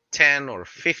 10 or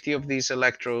 50 of these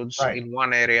electrodes in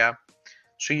one area.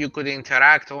 So you could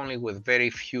interact only with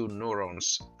very few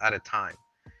neurons at a time.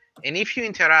 And if you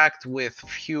interact with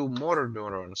few motor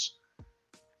neurons,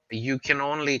 you can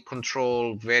only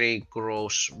control very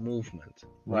gross movement.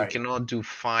 You cannot do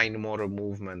fine motor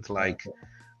movement like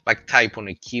type on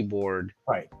a keyboard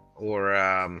or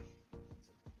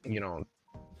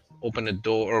open a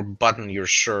door or button your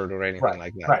shirt or anything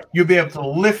like that. Right. You'd be able to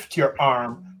lift your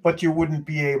arm, but you wouldn't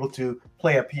be able to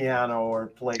play a piano or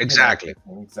play. Exactly.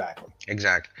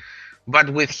 Exactly. But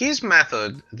with his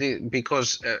method,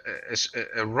 because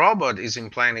a robot is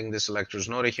implanting these electrodes,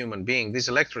 not a human being, these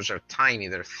electrodes are tiny.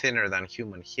 They're thinner than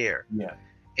human hair. Yeah.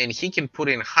 And he can put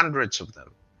in hundreds of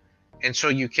them. And so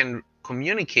you can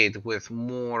communicate with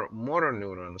more motor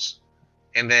neurons.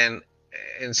 And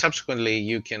subsequently,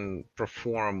 you can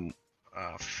perform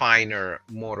finer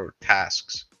motor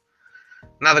tasks.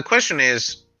 Now, the question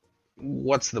is,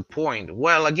 what's the point?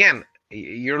 Well, again,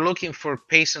 you're looking for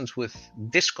patients with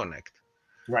disconnect.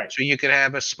 Right. So you could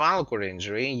have a spinal cord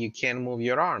injury and you can't move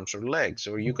your arms or legs,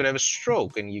 or you could have a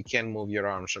stroke and you can't move your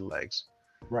arms or legs.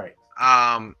 Right.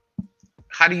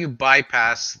 How do you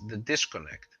bypass the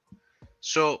disconnect?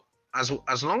 So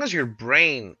as long as your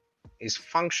brain is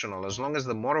functional, as long as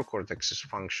the motor cortex is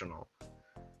functional,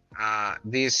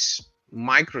 this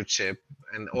microchip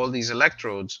and all these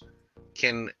electrodes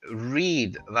can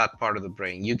read that part of the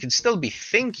brain. You can still be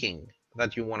thinking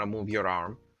that you want to move your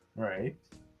arm. Right.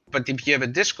 But if you have a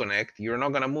disconnect, you're not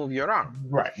going to move your arm.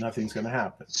 Right. Nothing's going to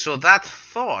happen. So that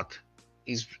thought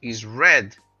is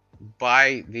read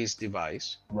by this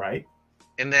device. Right.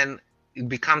 And then it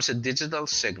becomes a digital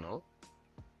signal.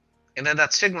 And then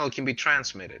that signal can be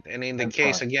transmitted. And in the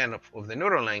case, again, of the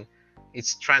Neuralink,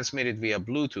 it's transmitted via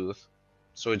Bluetooth.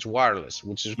 So it's wireless,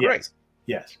 which is great.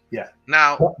 Yes. Yeah.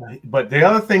 Now, but the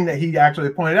other thing that he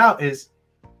actually pointed out is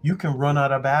you can run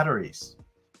out of batteries.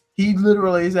 He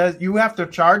literally says you have to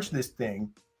charge this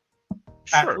thing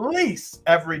at least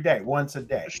every day, once a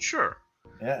day. Sure.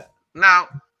 Yeah. Now,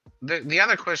 the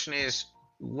other question is,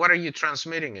 what are you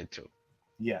transmitting it to?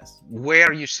 Yes. Where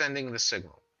are you sending the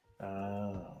signal?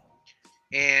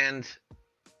 And,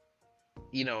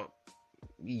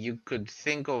 you could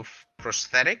think of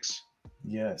prosthetics.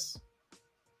 Yes.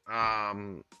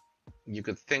 You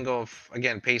could think of,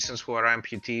 again, patients who are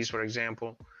amputees, for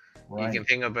example. Right. You can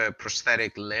think of a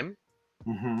prosthetic limb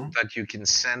that you can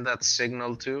send that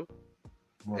signal to.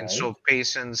 Right. And so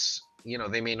patients,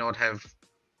 they may not have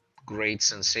great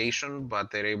sensation,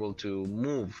 but they're able to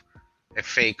move a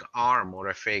fake arm or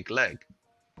a fake leg.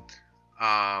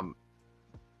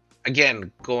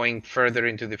 Again, going further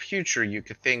into the future, you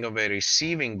could think of a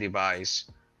receiving device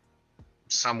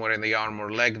somewhere in the arm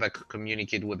or leg that could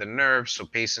communicate with the nerves so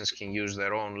patients can use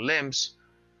their own limbs.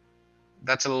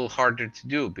 That's a little harder to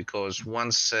do because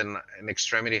once an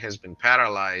extremity has been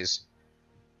paralyzed,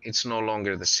 it's no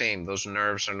longer the same. Those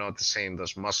nerves are not the same.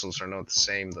 Those muscles are not the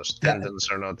same. Those tendons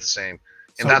are not the same.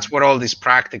 And that's where all these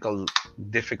practical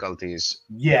difficulties.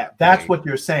 Yeah, that's what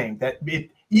you're saying. That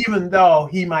even though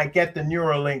he might get the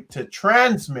Neuralink to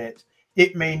transmit,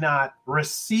 it may not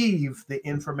receive the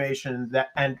information that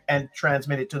and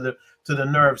transmit it to the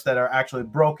nerves that are actually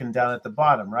broken down at the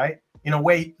bottom, right? In a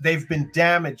way, they've been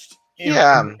damaged.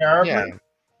 Yeah,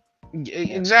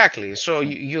 exactly. So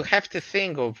you have to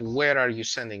think of where are you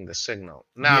sending the signal.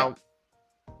 Now,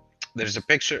 there's a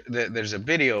picture, there's a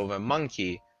video of a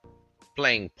monkey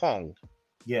playing Pong.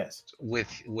 Yes. With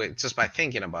just by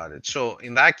thinking about it. So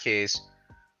in that case,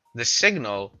 the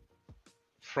signal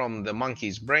from the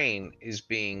monkey's brain is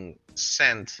being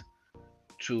sent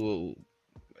to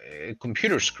a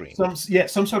computer screen.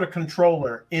 Some sort of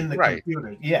controller in the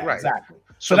computer. Yeah, exactly.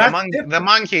 So the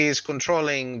monkey is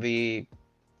controlling the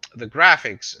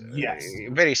graphics. Yes.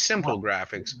 Very simple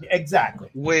graphics. Exactly.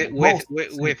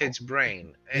 With its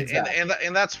brain.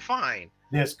 And that's fine.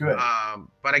 That's good.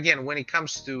 But again, when it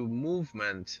comes to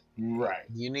movement,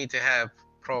 you need to have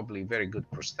probably very good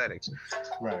prosthetics.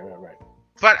 Right.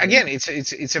 But again,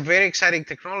 it's a very exciting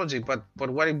technology. But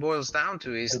what it boils down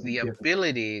to is the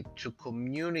ability to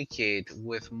communicate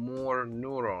with more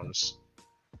neurons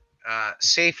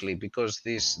safely, because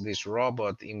this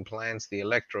robot implants the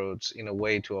electrodes in a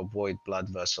way to avoid blood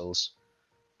vessels,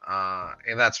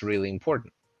 and that's really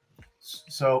important.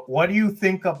 So what do you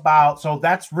think about, so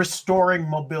that's restoring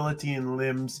mobility in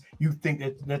limbs. You think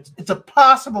that it's a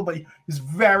possible, but it's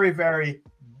very, very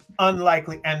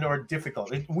unlikely and or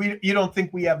difficult. You don't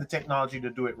think we have the technology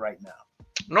to do it right now?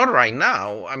 Not right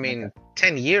now. I mean,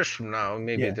 10 years from now,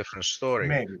 maybe a different story.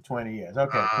 Maybe 20 years.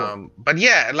 Okay, cool. But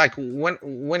yeah, like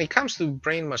when it comes to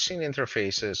brain-machine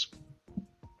interfaces,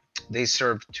 they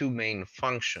serve two main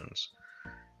functions.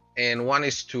 And one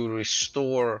is to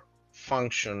restore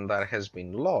function that has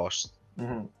been lost.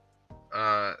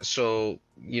 So,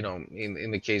 you know,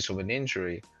 in the case of an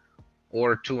injury,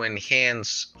 or to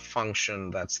enhance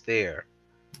function that's there.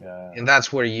 And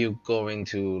that's where you go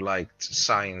into like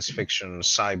science fiction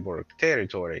cyborg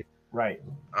territory. Right.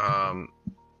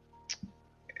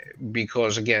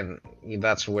 Because again,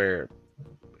 that's where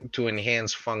to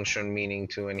enhance function, meaning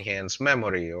to enhance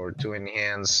memory or to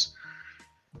enhance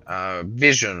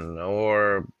vision,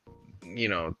 or you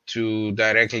know, to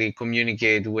directly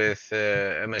communicate with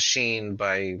a machine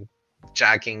by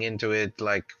jacking into it,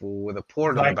 like with a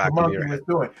port on the back of your head.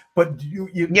 But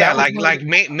like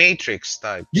Matrix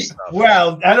type stuff.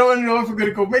 Well, I don't know if we're going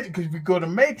to go Matrix, because if we go to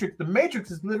Matrix, the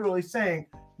Matrix is literally saying,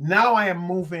 now I am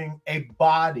moving a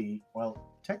body. Well,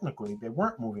 technically, they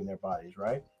weren't moving their bodies,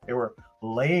 right? They were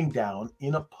laying down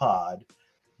in a pod,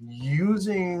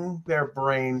 using their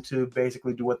brain to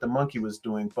basically do what the monkey was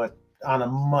doing, but on a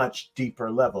much deeper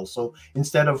level. So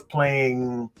instead of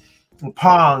playing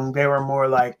Pong, they were more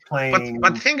like playing.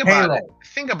 But think about it.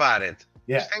 Think about it.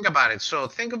 Yeah. Think about it. So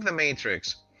think of the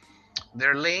Matrix.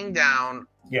 They're laying down,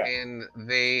 and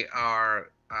they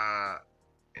are,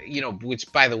 you know,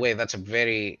 which by the way, that's a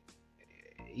very,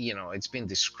 you know, it's been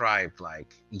described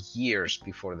like years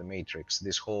before the Matrix.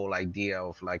 This whole idea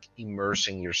of like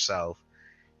immersing yourself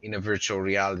in a virtual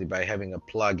reality by having a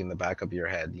plug in the back of your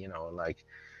head, you know, like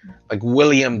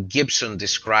William Gibson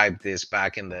described this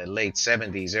back in the late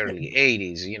 70s, early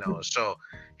 80s, you know. So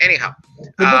anyhow,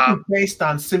 the book is based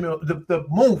on the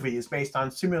movie is based on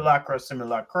simulacra,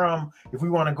 simulacrum. If we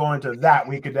want to go into that,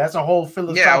 we could. That's a whole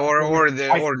philosophical.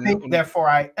 I think, therefore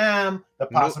I am. The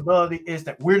possibility is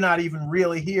that we're not even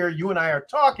really here. You and I are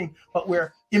talking, but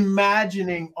we're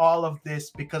imagining all of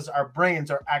this because our brains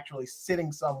are actually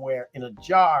sitting somewhere in a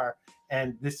jar.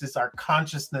 And this is our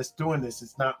consciousness doing this.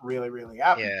 It's not really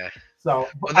happening. Yeah. So,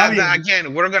 but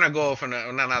again, we're gonna go off on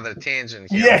another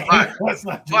tangent here. Yeah.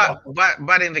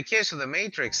 But in the case of the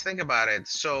Matrix, think about it.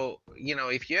 So, you know,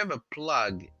 if you have a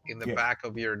plug in the back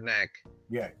of your neck,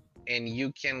 and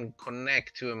you can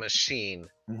connect to a machine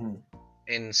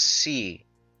and see,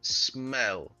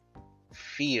 smell,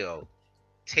 feel,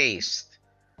 taste,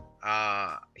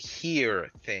 hear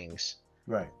things.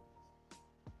 Right.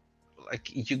 Like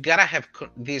you gotta have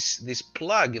this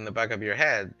plug in the back of your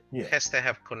head has to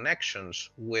have connections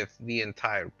with the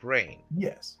entire brain.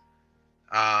 Yes.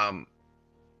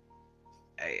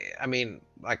 I mean,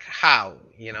 like how,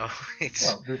 you know,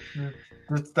 it's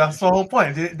Well, that's the whole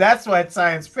point. That's why it's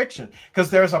science fiction, because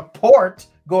there's a port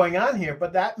going on here.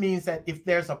 But that means that if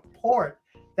there's a port,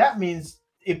 that means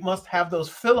it must have those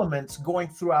filaments going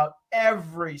throughout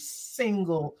every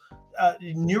single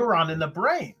neuron in the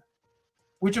brain,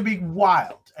 which would be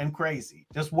wild and crazy,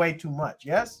 just way too much.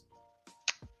 Yes.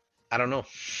 I don't know.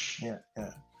 Yeah.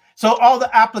 So all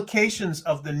the applications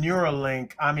of the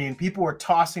Neuralink, I mean, people were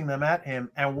tossing them at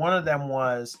him, and one of them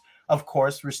was, of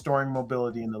course, restoring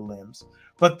mobility in the limbs.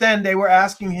 But then they were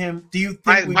asking him, "Do you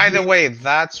think?" By the way,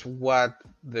 that's what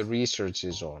the research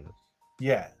is on.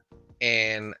 Yeah.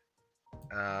 And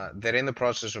they're in the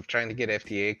process of trying to get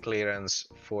FDA clearance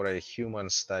for a human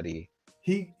study.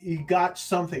 He got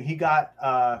something. He got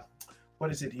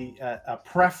what is it? A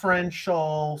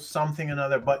preferential something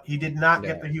another, but he did not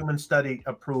get the human study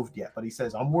approved yet. But he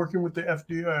says, "I'm working with the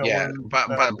FDA." Yeah,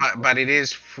 but it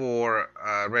is for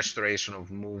restoration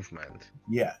of movement.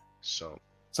 Yeah. So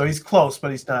he's close,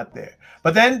 but he's not there.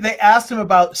 But then they asked him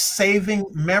about saving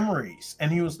memories,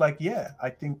 and he was like, "Yeah,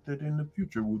 I think that in the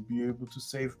future we'll be able to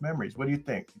save memories." What do you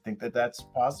think? You think that that's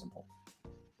possible?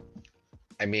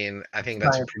 I mean, I think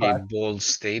that's a pretty bold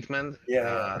statement.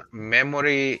 Yeah.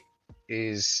 Memory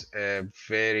is a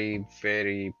very,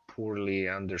 very poorly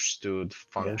understood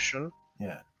function.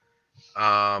 Yeah.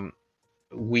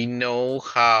 We know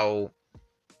how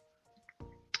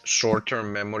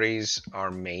short-term memories are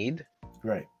made.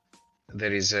 Right.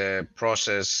 There is a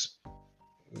process.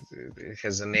 It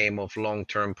has a name of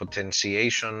long-term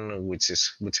potentiation, which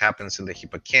happens in the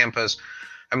hippocampus.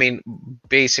 I mean,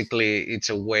 basically, it's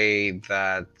a way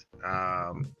that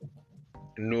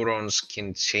neurons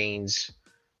can change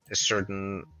a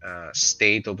certain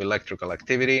state of electrical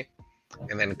activity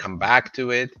and then come back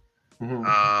to it.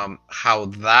 Mm-hmm. How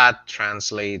that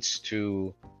translates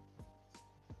to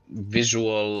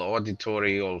visual,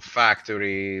 auditory,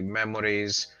 olfactory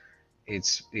memories,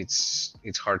 it's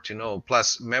hard to know.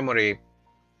 Plus, memory,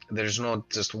 there's not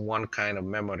just one kind of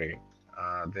memory.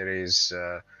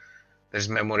 There's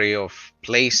memory of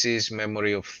places,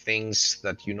 memory of things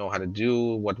that you know how to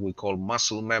do, what we call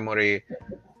muscle memory,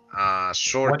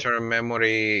 short-term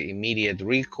memory, immediate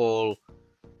recall,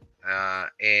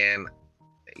 and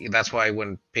that's why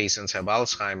when patients have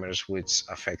Alzheimer's, which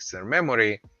affects their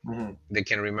memory, they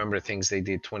can remember things they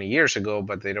did 20 years ago,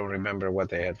 but they don't remember what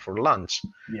they had for lunch.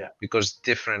 Yeah. Because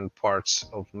different parts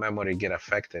of memory get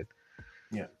affected.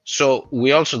 Yeah. So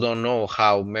we also don't know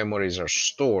how memories are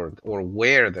stored or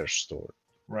where they're stored.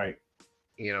 Right.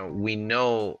 You know, we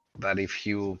know that if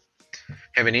you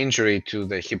have an injury to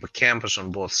the hippocampus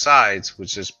on both sides,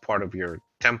 which is part of your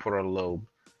temporal lobe,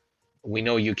 we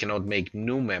know you cannot make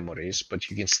new memories, but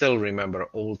you can still remember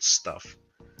old stuff.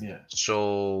 Yeah.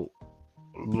 So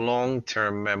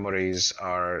long-term memories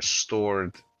are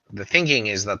stored. The thinking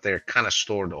is that they're kind of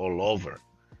stored all over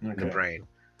the brain.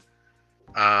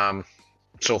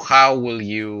 So how will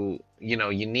you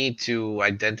need to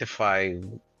identify,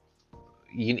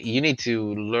 you need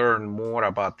to learn more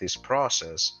about this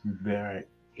process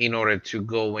in order to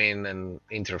go in and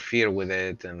interfere with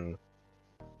it and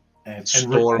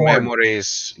store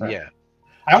memories. Right. Yeah.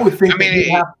 I would think that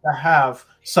you have to have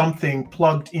something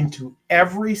plugged into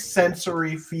every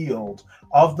sensory field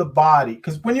of the body,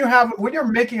 because when you're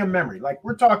making a memory, like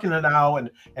we're talking now,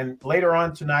 and later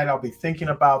on tonight, I'll be thinking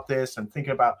about this and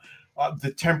thinking about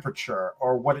the temperature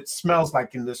or what it smells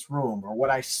like in this room or what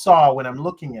I saw when I'm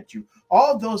looking at you.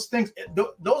 All those things,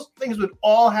 those things would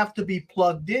all have to be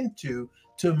plugged into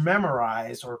to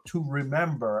memorize or to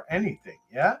remember anything.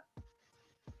 Yeah.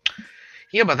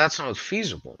 Yeah, but that's not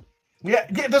feasible. Yeah,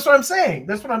 that's what I'm saying.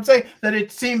 That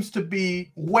it seems to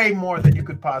be way more than you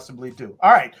could possibly do.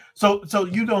 All right. So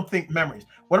you don't think memories.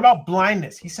 What about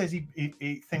blindness? He says he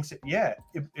thinks that, yeah,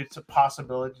 it's a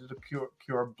possibility to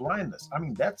cure blindness. I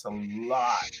mean, that's a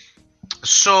lot.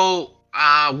 So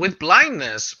with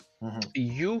blindness,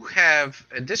 you have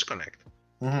a disconnect.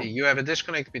 You have a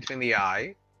disconnect between the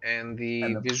eye and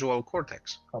the visual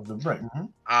cortex of the brain.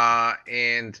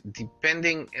 And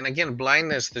depending, and again,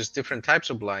 blindness, there's different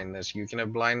types of blindness. You can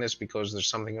have blindness because there's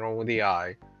something wrong with the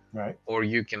eye, right? Or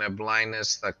you can have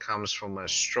blindness that comes from a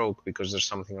stroke because there's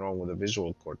something wrong with the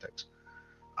visual cortex.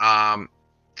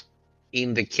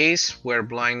 In the case where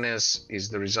blindness is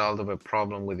the result of a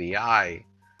problem with the eye,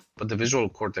 but the visual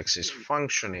cortex is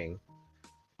functioning,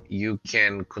 you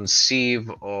can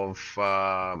conceive of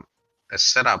a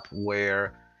setup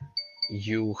where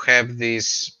you have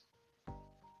this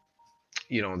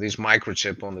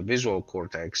microchip on the visual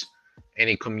cortex, and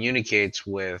it communicates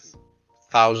with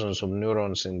thousands of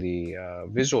neurons in the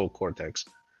visual cortex,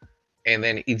 and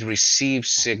then it receives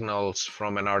signals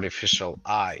from an artificial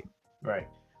eye. Right.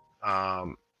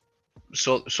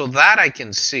 So that I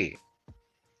can see.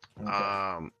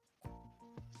 Okay.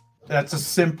 That's a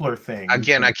simpler thing.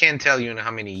 Again, I can't tell you in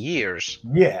how many years.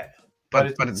 Yeah.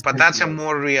 But that's a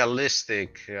more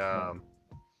realistic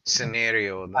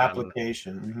scenario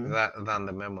application than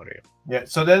the memory. Yeah.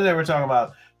 So then they were talking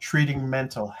about treating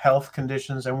mental health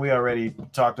conditions, and we already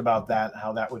talked about that,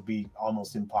 how that would be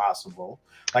almost impossible,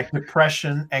 like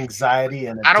depression, anxiety,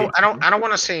 and addiction. I don't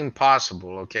want to say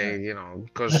impossible, okay? You know,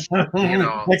 because you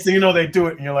know, next thing you know, they do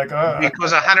it, and you're like,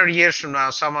 because 100 years from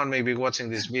now, someone may be watching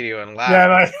this video and laugh. Yeah,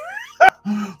 like,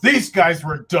 these guys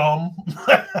were dumb.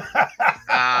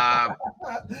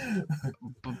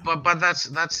 But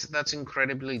that's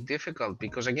incredibly difficult,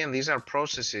 because again, these are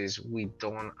processes we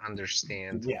don't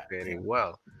understand very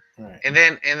well. Right. And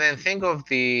then think of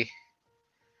there's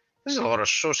a lot of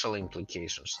social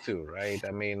implications too, right?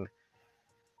 I mean,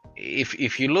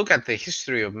 if you look at the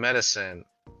history of medicine,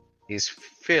 is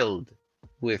filled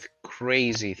with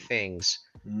crazy things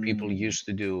people used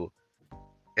to do,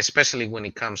 especially when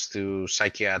it comes to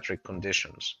psychiatric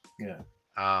conditions. Yeah.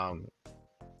 I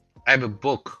have a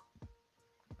book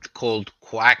called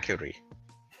Quackery.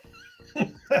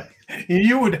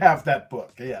 You would have that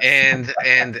book, yeah. And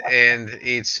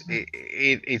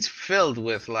it's filled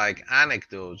with like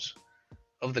anecdotes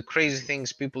of the crazy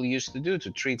things people used to do to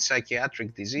treat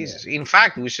psychiatric diseases. In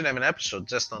fact, we should have an episode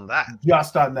just on that.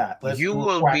 Just on that. You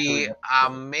will be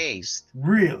amazed.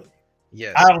 Really?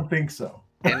 Yes. I don't think so.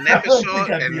 An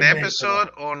episode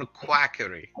on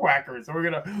quackery. Quackery. So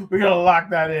we're gonna lock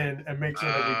that in and make sure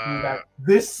that we do that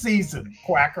this season.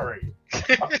 Quackery.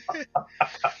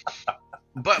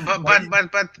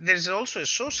 but there's also a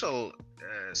social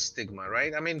stigma,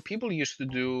 right? I mean, people used to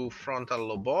do frontal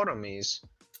lobotomies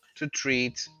to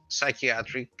treat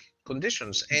psychiatric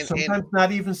conditions, and sometimes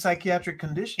not even psychiatric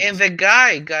conditions. And the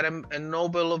guy got a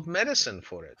Nobel of Medicine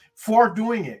for it. For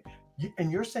doing it.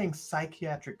 And you're saying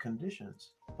psychiatric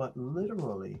conditions, but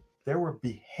literally there were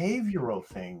behavioral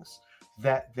things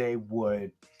that they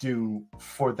would do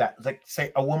for that. Like,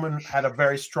 say a woman had a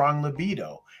very strong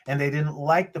libido and they didn't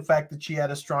like the fact that she had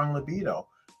a strong libido.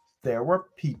 There were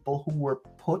people who were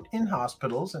put in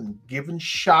hospitals and given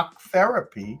shock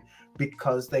therapy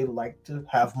because they like to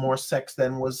have more sex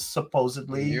than was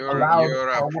supposedly allowed. Your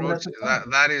approach,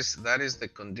 that is the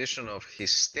condition of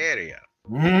hysteria.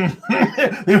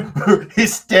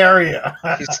 Hysteria.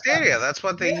 Hysteria, that's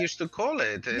what they used to call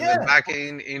it back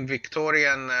in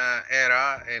Victorian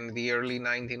era in the early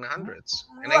 1900s.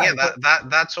 And again,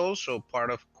 that's also part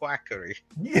of quackery.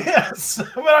 Yes,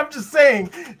 but I'm just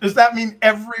saying, does that mean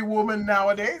every woman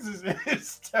nowadays is in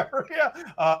hysteria?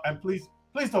 And please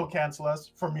don't cancel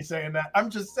us for me saying that. I'm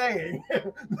just saying.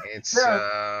 It's there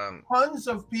are tons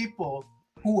of people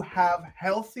who have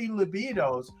healthy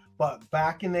libidos, but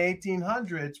back in the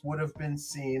 1800s would have been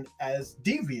seen as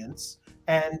deviants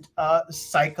and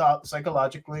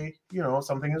psychologically,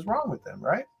 something is wrong with them,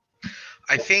 right?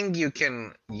 I think you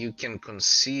can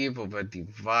conceive of a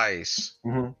device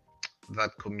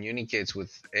that communicates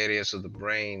with areas of the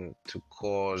brain to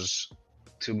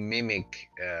mimic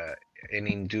and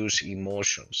induce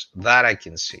emotions. That I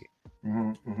can see.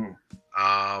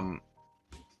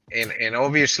 And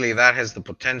obviously that has the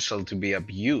potential to be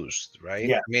abused, right?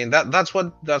 Yeah. I mean, that's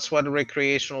what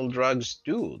recreational drugs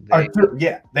do.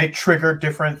 They trigger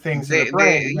different things in the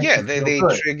brain. They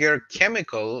trigger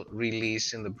chemical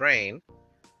release in the brain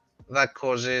that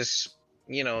causes,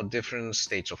 different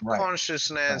states of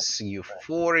consciousness,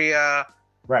 euphoria.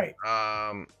 Right.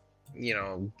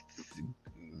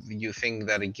 You think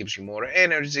that it gives you more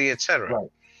energy, etc.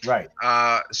 Right.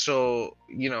 So,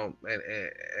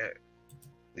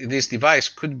 this device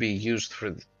could be used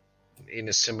in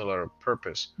a similar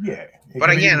purpose. Yeah. But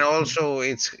again, also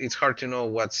it's hard to know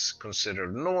what's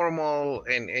considered normal,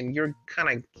 and you're kind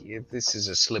of, this is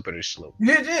a slippery slope.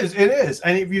 It is.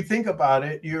 And if you think about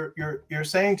it, you're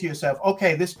saying to yourself,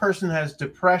 okay, this person has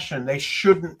depression. They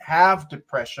shouldn't have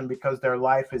depression because their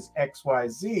life is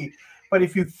XYZ. But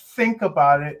if you think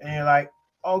about it and you're like,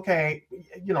 okay,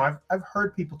 I've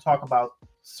heard people talk about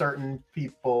certain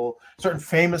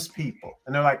famous people,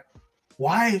 and they're like,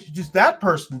 why is just that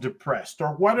person depressed?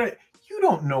 Or you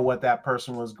don't know what that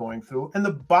person was going through. And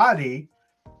the body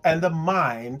and the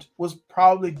mind was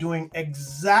probably doing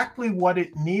exactly what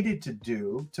it needed to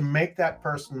do to make that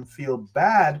person feel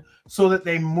bad so that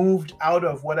they moved out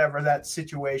of whatever that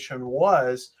situation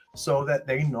was so that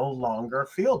they no longer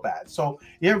feel bad. So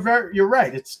you're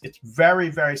right. It's very,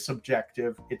 very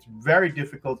subjective. It's very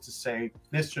difficult to say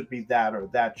this should be that or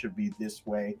that should be this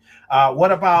way.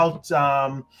 What about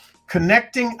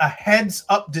connecting a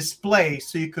heads-up display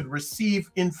so you could receive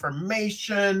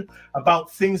information about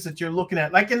things that you're looking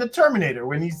at, like in the Terminator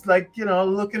when he's like, you know,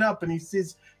 looking up and he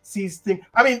sees things.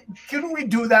 I mean, couldn't we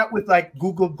do that with like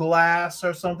Google Glass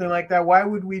or something like that? Why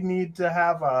would we need to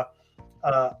have a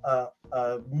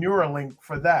Neuralink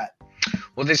for that?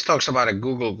 Well, this talks about a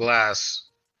Google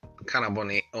Glass kind of on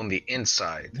the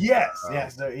inside. Yes,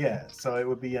 yeah. So it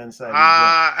would be inside.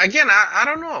 Again, I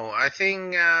don't know. I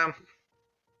think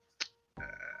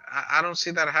I don't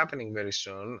see that happening very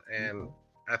soon, and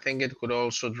I think it could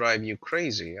also drive you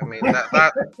crazy. I mean,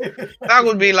 that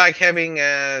would be like having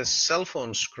a cell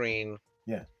phone screen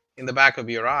in the back of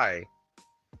your eye.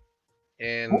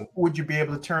 And would you be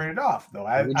able to turn it off though?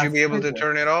 Would you be able to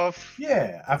turn it off?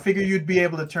 Yeah, I figure you'd be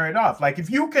able to turn it off. Like if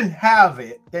you can have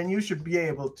it, then you should be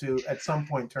able to at some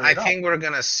point turn it off. I think we're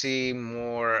gonna see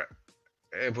more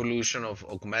evolution of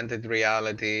augmented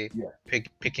reality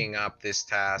picking up this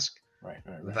task. Right.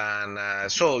 Than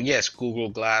so yes, Google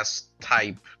Glass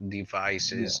type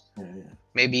devices,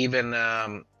 maybe even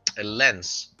a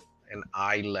lens, an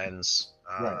eye lens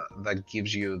that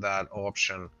gives you that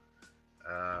option,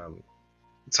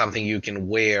 something you can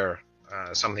wear,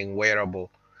 something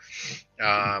wearable,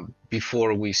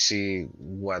 before we see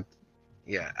what.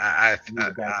 I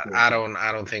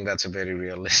don't think that's a very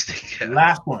realistic.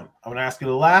 Last one. I'm gonna ask you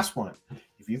the last one.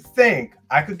 If you think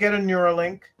I could get a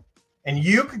Neuralink, and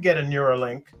you could get a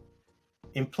Neuralink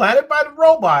implanted by the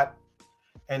robot,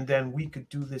 and then we could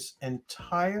do this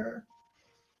entire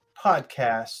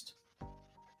podcast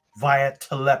via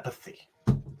telepathy.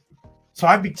 So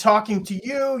I'd be talking to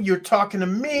you, you're talking to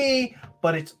me,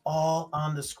 but it's all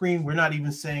on the screen. We're not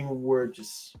even saying a word,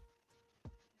 just...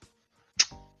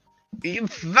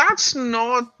 That's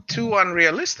not too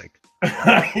unrealistic.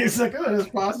 He's like, oh, it's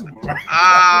possible.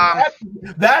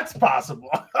 That's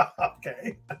possible.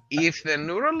 Okay. If the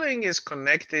Neuralink is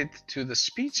connected to the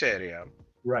speech area,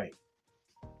 right,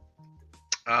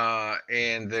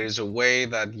 and there's a way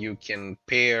that you can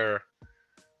pair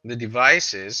the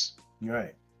devices,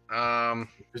 right,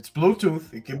 it's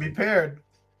Bluetooth, it can be paired.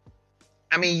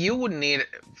 I mean, you would need,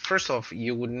 first off,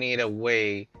 you would need a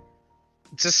way,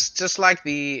 just like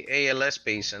the ALS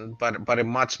patient, but a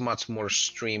much more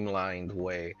streamlined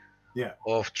way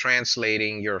of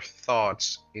translating your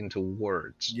thoughts into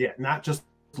words. Yeah, not just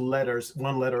letters,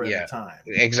 one letter at a time.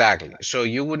 Exactly. So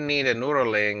you would need a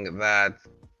Neuralink that,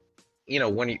 you know,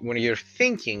 when you're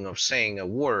thinking of saying a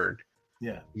word,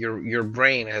 your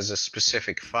brain has a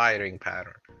specific firing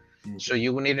pattern. So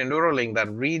you would need a Neuralink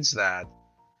that reads that,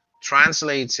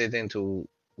 translates it into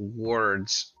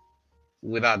words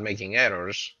without making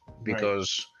errors,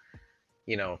 because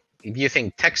you know, if you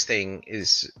think texting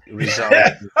is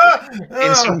resulting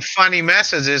in some funny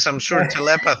messages, I'm sure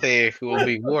telepathy will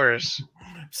be worse.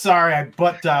 Sorry, I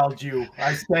butt dialed you.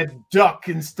 I said duck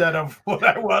instead of what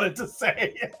I wanted to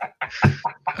say.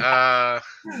 That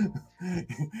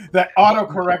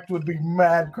autocorrect would be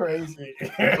mad crazy.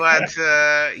 But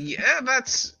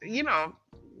that's, you know,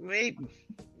 maybe,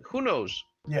 who knows?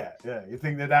 Yeah, you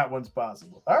think that one's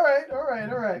possible. All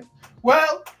right.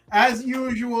 Well, as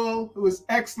usual, it was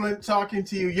excellent talking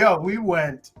to you. Yo, we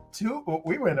went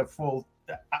a full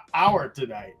hour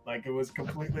tonight. Like, it was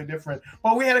completely different.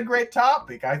 Well, we had a great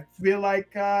topic. I feel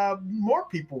like more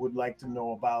people would like to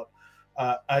know about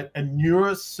a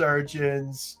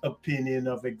neurosurgeon's opinion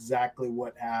of exactly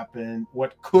what happened,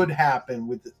 what could happen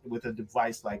with a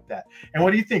device like that. And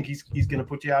what do you think? He's going to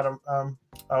put you out of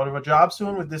a job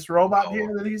soon with this robot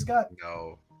here that he's got?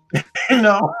 No.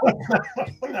 No.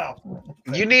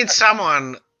 You need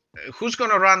someone who's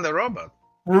going to run the robot.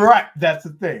 Right, that's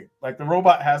the thing. Like, the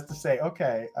robot has to say,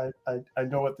 okay, I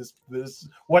know what this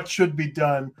what should be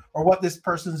done, or what this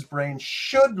person's brain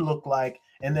should look like,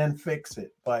 and then fix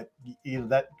it. But you know,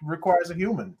 that requires a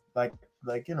human, like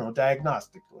you know,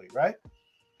 diagnostically, right?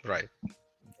 Right.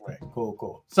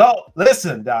 Cool. So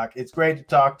listen, Doc, it's great to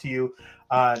talk to you.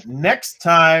 Next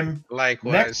time.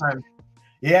 Likewise. Next time.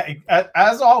 Yeah,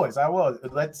 as always, I will.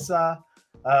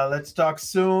 Let's talk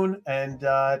soon and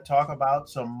talk about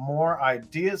some more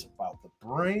ideas about the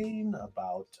brain,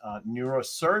 about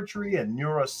neurosurgery and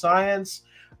neuroscience.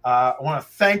 I want to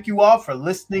thank you all for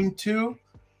listening to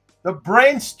The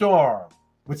Brainstorm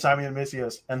with Symeon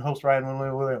Missios and host Ryan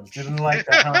Williams. Didn't like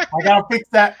that, huh? I gotta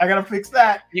fix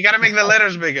that. You gotta make the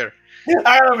letters bigger.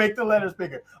 I gotta make the letters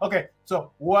bigger. Okay,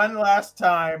 so one last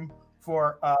time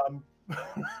for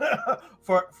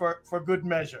for good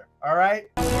measure. All right.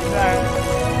 Good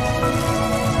night.